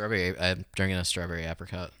yeah, strawberry. I'm drinking a strawberry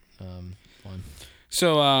apricot one.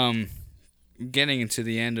 So getting into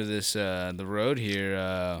the end of this the road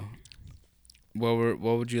here. What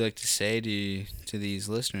would you like to say to these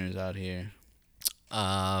listeners out here?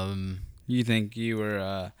 You think you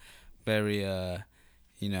were very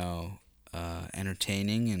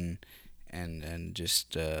entertaining and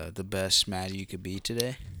just the best Matty you could be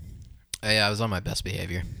today? Yeah, I was on my best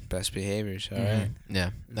behavior. Best behaviors, all right.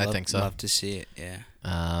 Yeah, I think so. Love to see it. Yeah.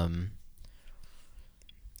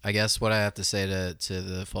 I guess what I have to say to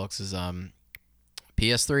the folks is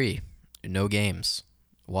PS3, no games.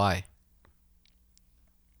 Why?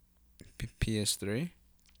 PS3.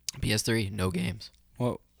 PS3, no games.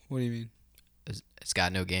 What do you mean? It's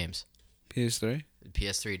got no games. PS3.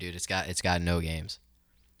 PS3, dude. It's got no games.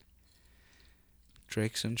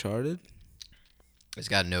 Drake's Uncharted. It's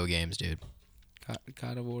got no games, dude.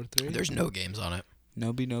 God of War 3. There's no games on it.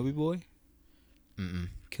 Noby Boy.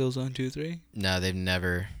 Killzone 2, 3. No, they've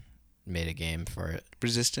never made a game for it.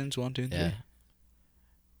 Resistance 1, 2, 3. Yeah.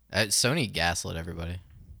 Sony gaslit everybody.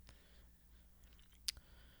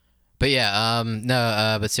 But yeah,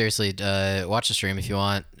 but seriously, watch the stream if you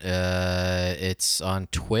want. It's on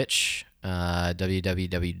Twitch,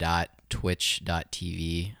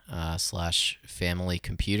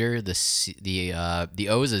 www.twitch.tv/familycomputer. The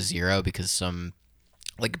O is a 0 because some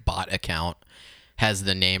like bot account has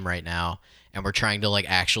the name right now, and we're trying to like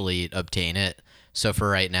actually obtain it. So for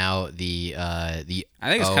right now, the I think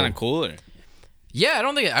it's kind of cooler. Yeah, I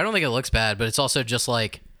don't think it looks bad, but it's also just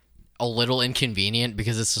like a little inconvenient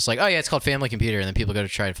because it's just like, oh yeah, it's called Family Computer, and then people go to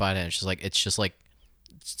try to find it, and it's just like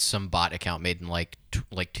some bot account made in like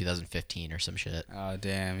 2015 or some shit. Oh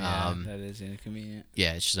damn, yeah, that is inconvenient.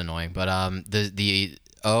 Yeah, it's just annoying. But the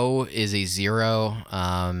O is a 0.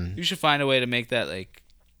 You should find a way to make that like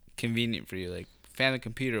convenient for you, like Family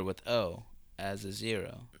Computer with O as a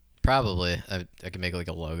 0. Probably, I could make like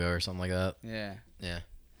a logo or something like that. Yeah. Yeah.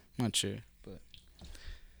 Not sure, but.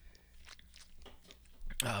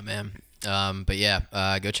 Oh man. But yeah,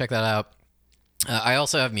 go check that out. I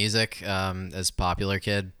also have music as a popular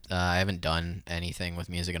kid. I haven't done anything with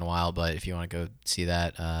music in a while, but if you want to go see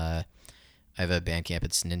that, I have a Bandcamp.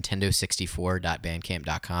 It's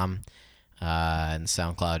nintendo64.bandcamp.com. And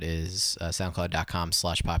SoundCloud is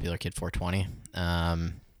soundcloud.com/popularkid420.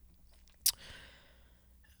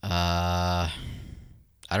 I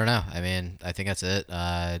don't know. I mean, I think that's it.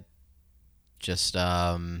 Just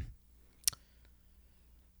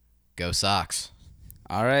go Sox.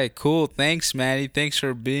 All right, cool. Thanks, Matty. Thanks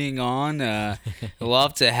for being on.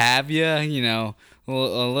 Love to have you. You know, a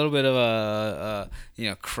little bit of a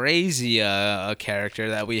crazy character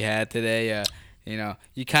that we had today. You know,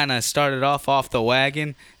 you kind of started off the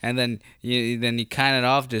wagon, and then you kind of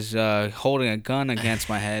off just holding a gun against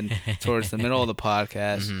my head towards the middle of the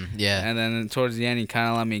podcast. Yeah. And then towards the end, you kind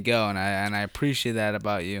of let me go, and I appreciate that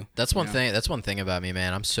about you. That's one thing. That's one thing about me,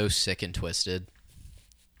 man. I'm so sick and twisted.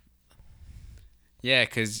 Yeah,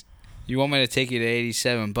 because you want me to take you to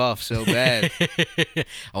 87 Buff so bad. I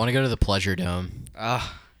want to go to the Pleasure Dome.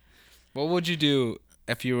 What would you do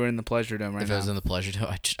if you were in the Pleasure Dome right now? If I was in the Pleasure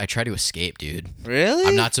Dome, I try to escape, dude. Really?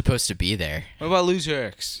 I'm not supposed to be there. What about Lou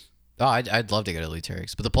Turks? Oh, I'd love to go to Lou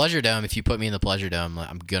Turks. But the Pleasure Dome, if you put me in the Pleasure Dome,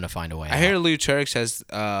 I'm going to find a way I hear Lou Turks has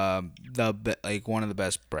one of the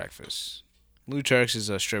best breakfasts. Lou Turks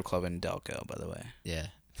is a strip club in Delco, by the way. Yeah.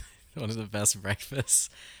 One of the best breakfasts.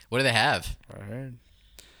 What do they have? I heard.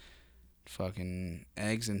 Fucking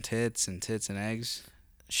eggs and tits and eggs.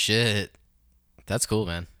 Shit. That's cool,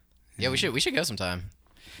 man. Yeah, we should go sometime.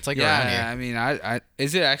 It's like around here. Yeah, I mean, I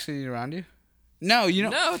is it actually around you? No, you know.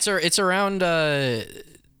 No, it's around.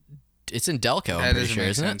 It's in Delco. I'm pretty sure,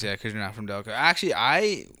 isn't it? Yeah, because you're not from Delco. Actually,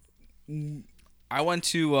 I went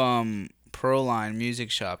to Proline Music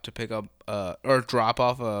Shop to pick up or drop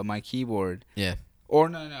off my keyboard. Yeah. Or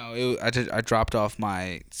no, I dropped off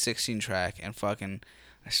my 16 track and fucking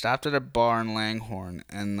I stopped at a bar in Langhorne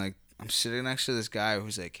and like I'm sitting next to this guy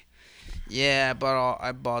who's like, yeah,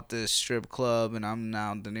 I bought this strip club and I'm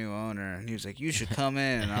now the new owner. And he was like, you should come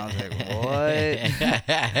in. And I was like, what?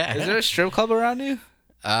 Is there a strip club around you?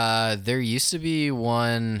 There used to be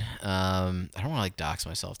one. I don't want to like dox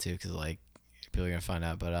myself too, because like people are gonna find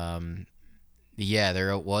out. But Yeah,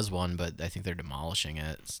 there was one, but I think they're demolishing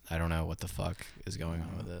it. I don't know what the fuck is going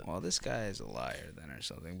on with it. Well, this guy is a liar then or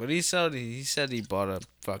something. But he said he bought a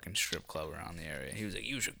fucking strip club around the area. He was like,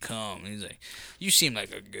 you should come. He's like, you seem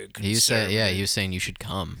like a good conservative. He was saying you should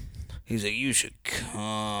come. He's like, you should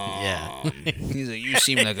come. Yeah. He's like, you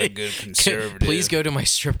seem like a good conservative. Please go to my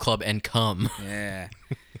strip club and come. Yeah.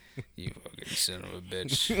 You fucking son of a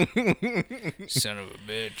bitch. Son of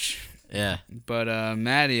a bitch. Yeah. But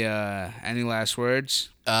Matty, any last words?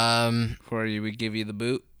 Before we give you the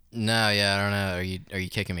boot? No, yeah, I don't know. Are you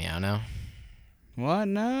kicking me out now? What?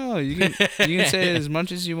 No, you can say it as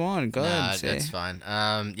much as you want. Go ahead. Say. That's fine.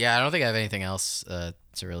 Yeah, I don't think I have anything else to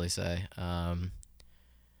really say.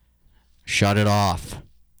 Shut it off.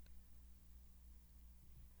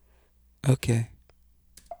 Okay.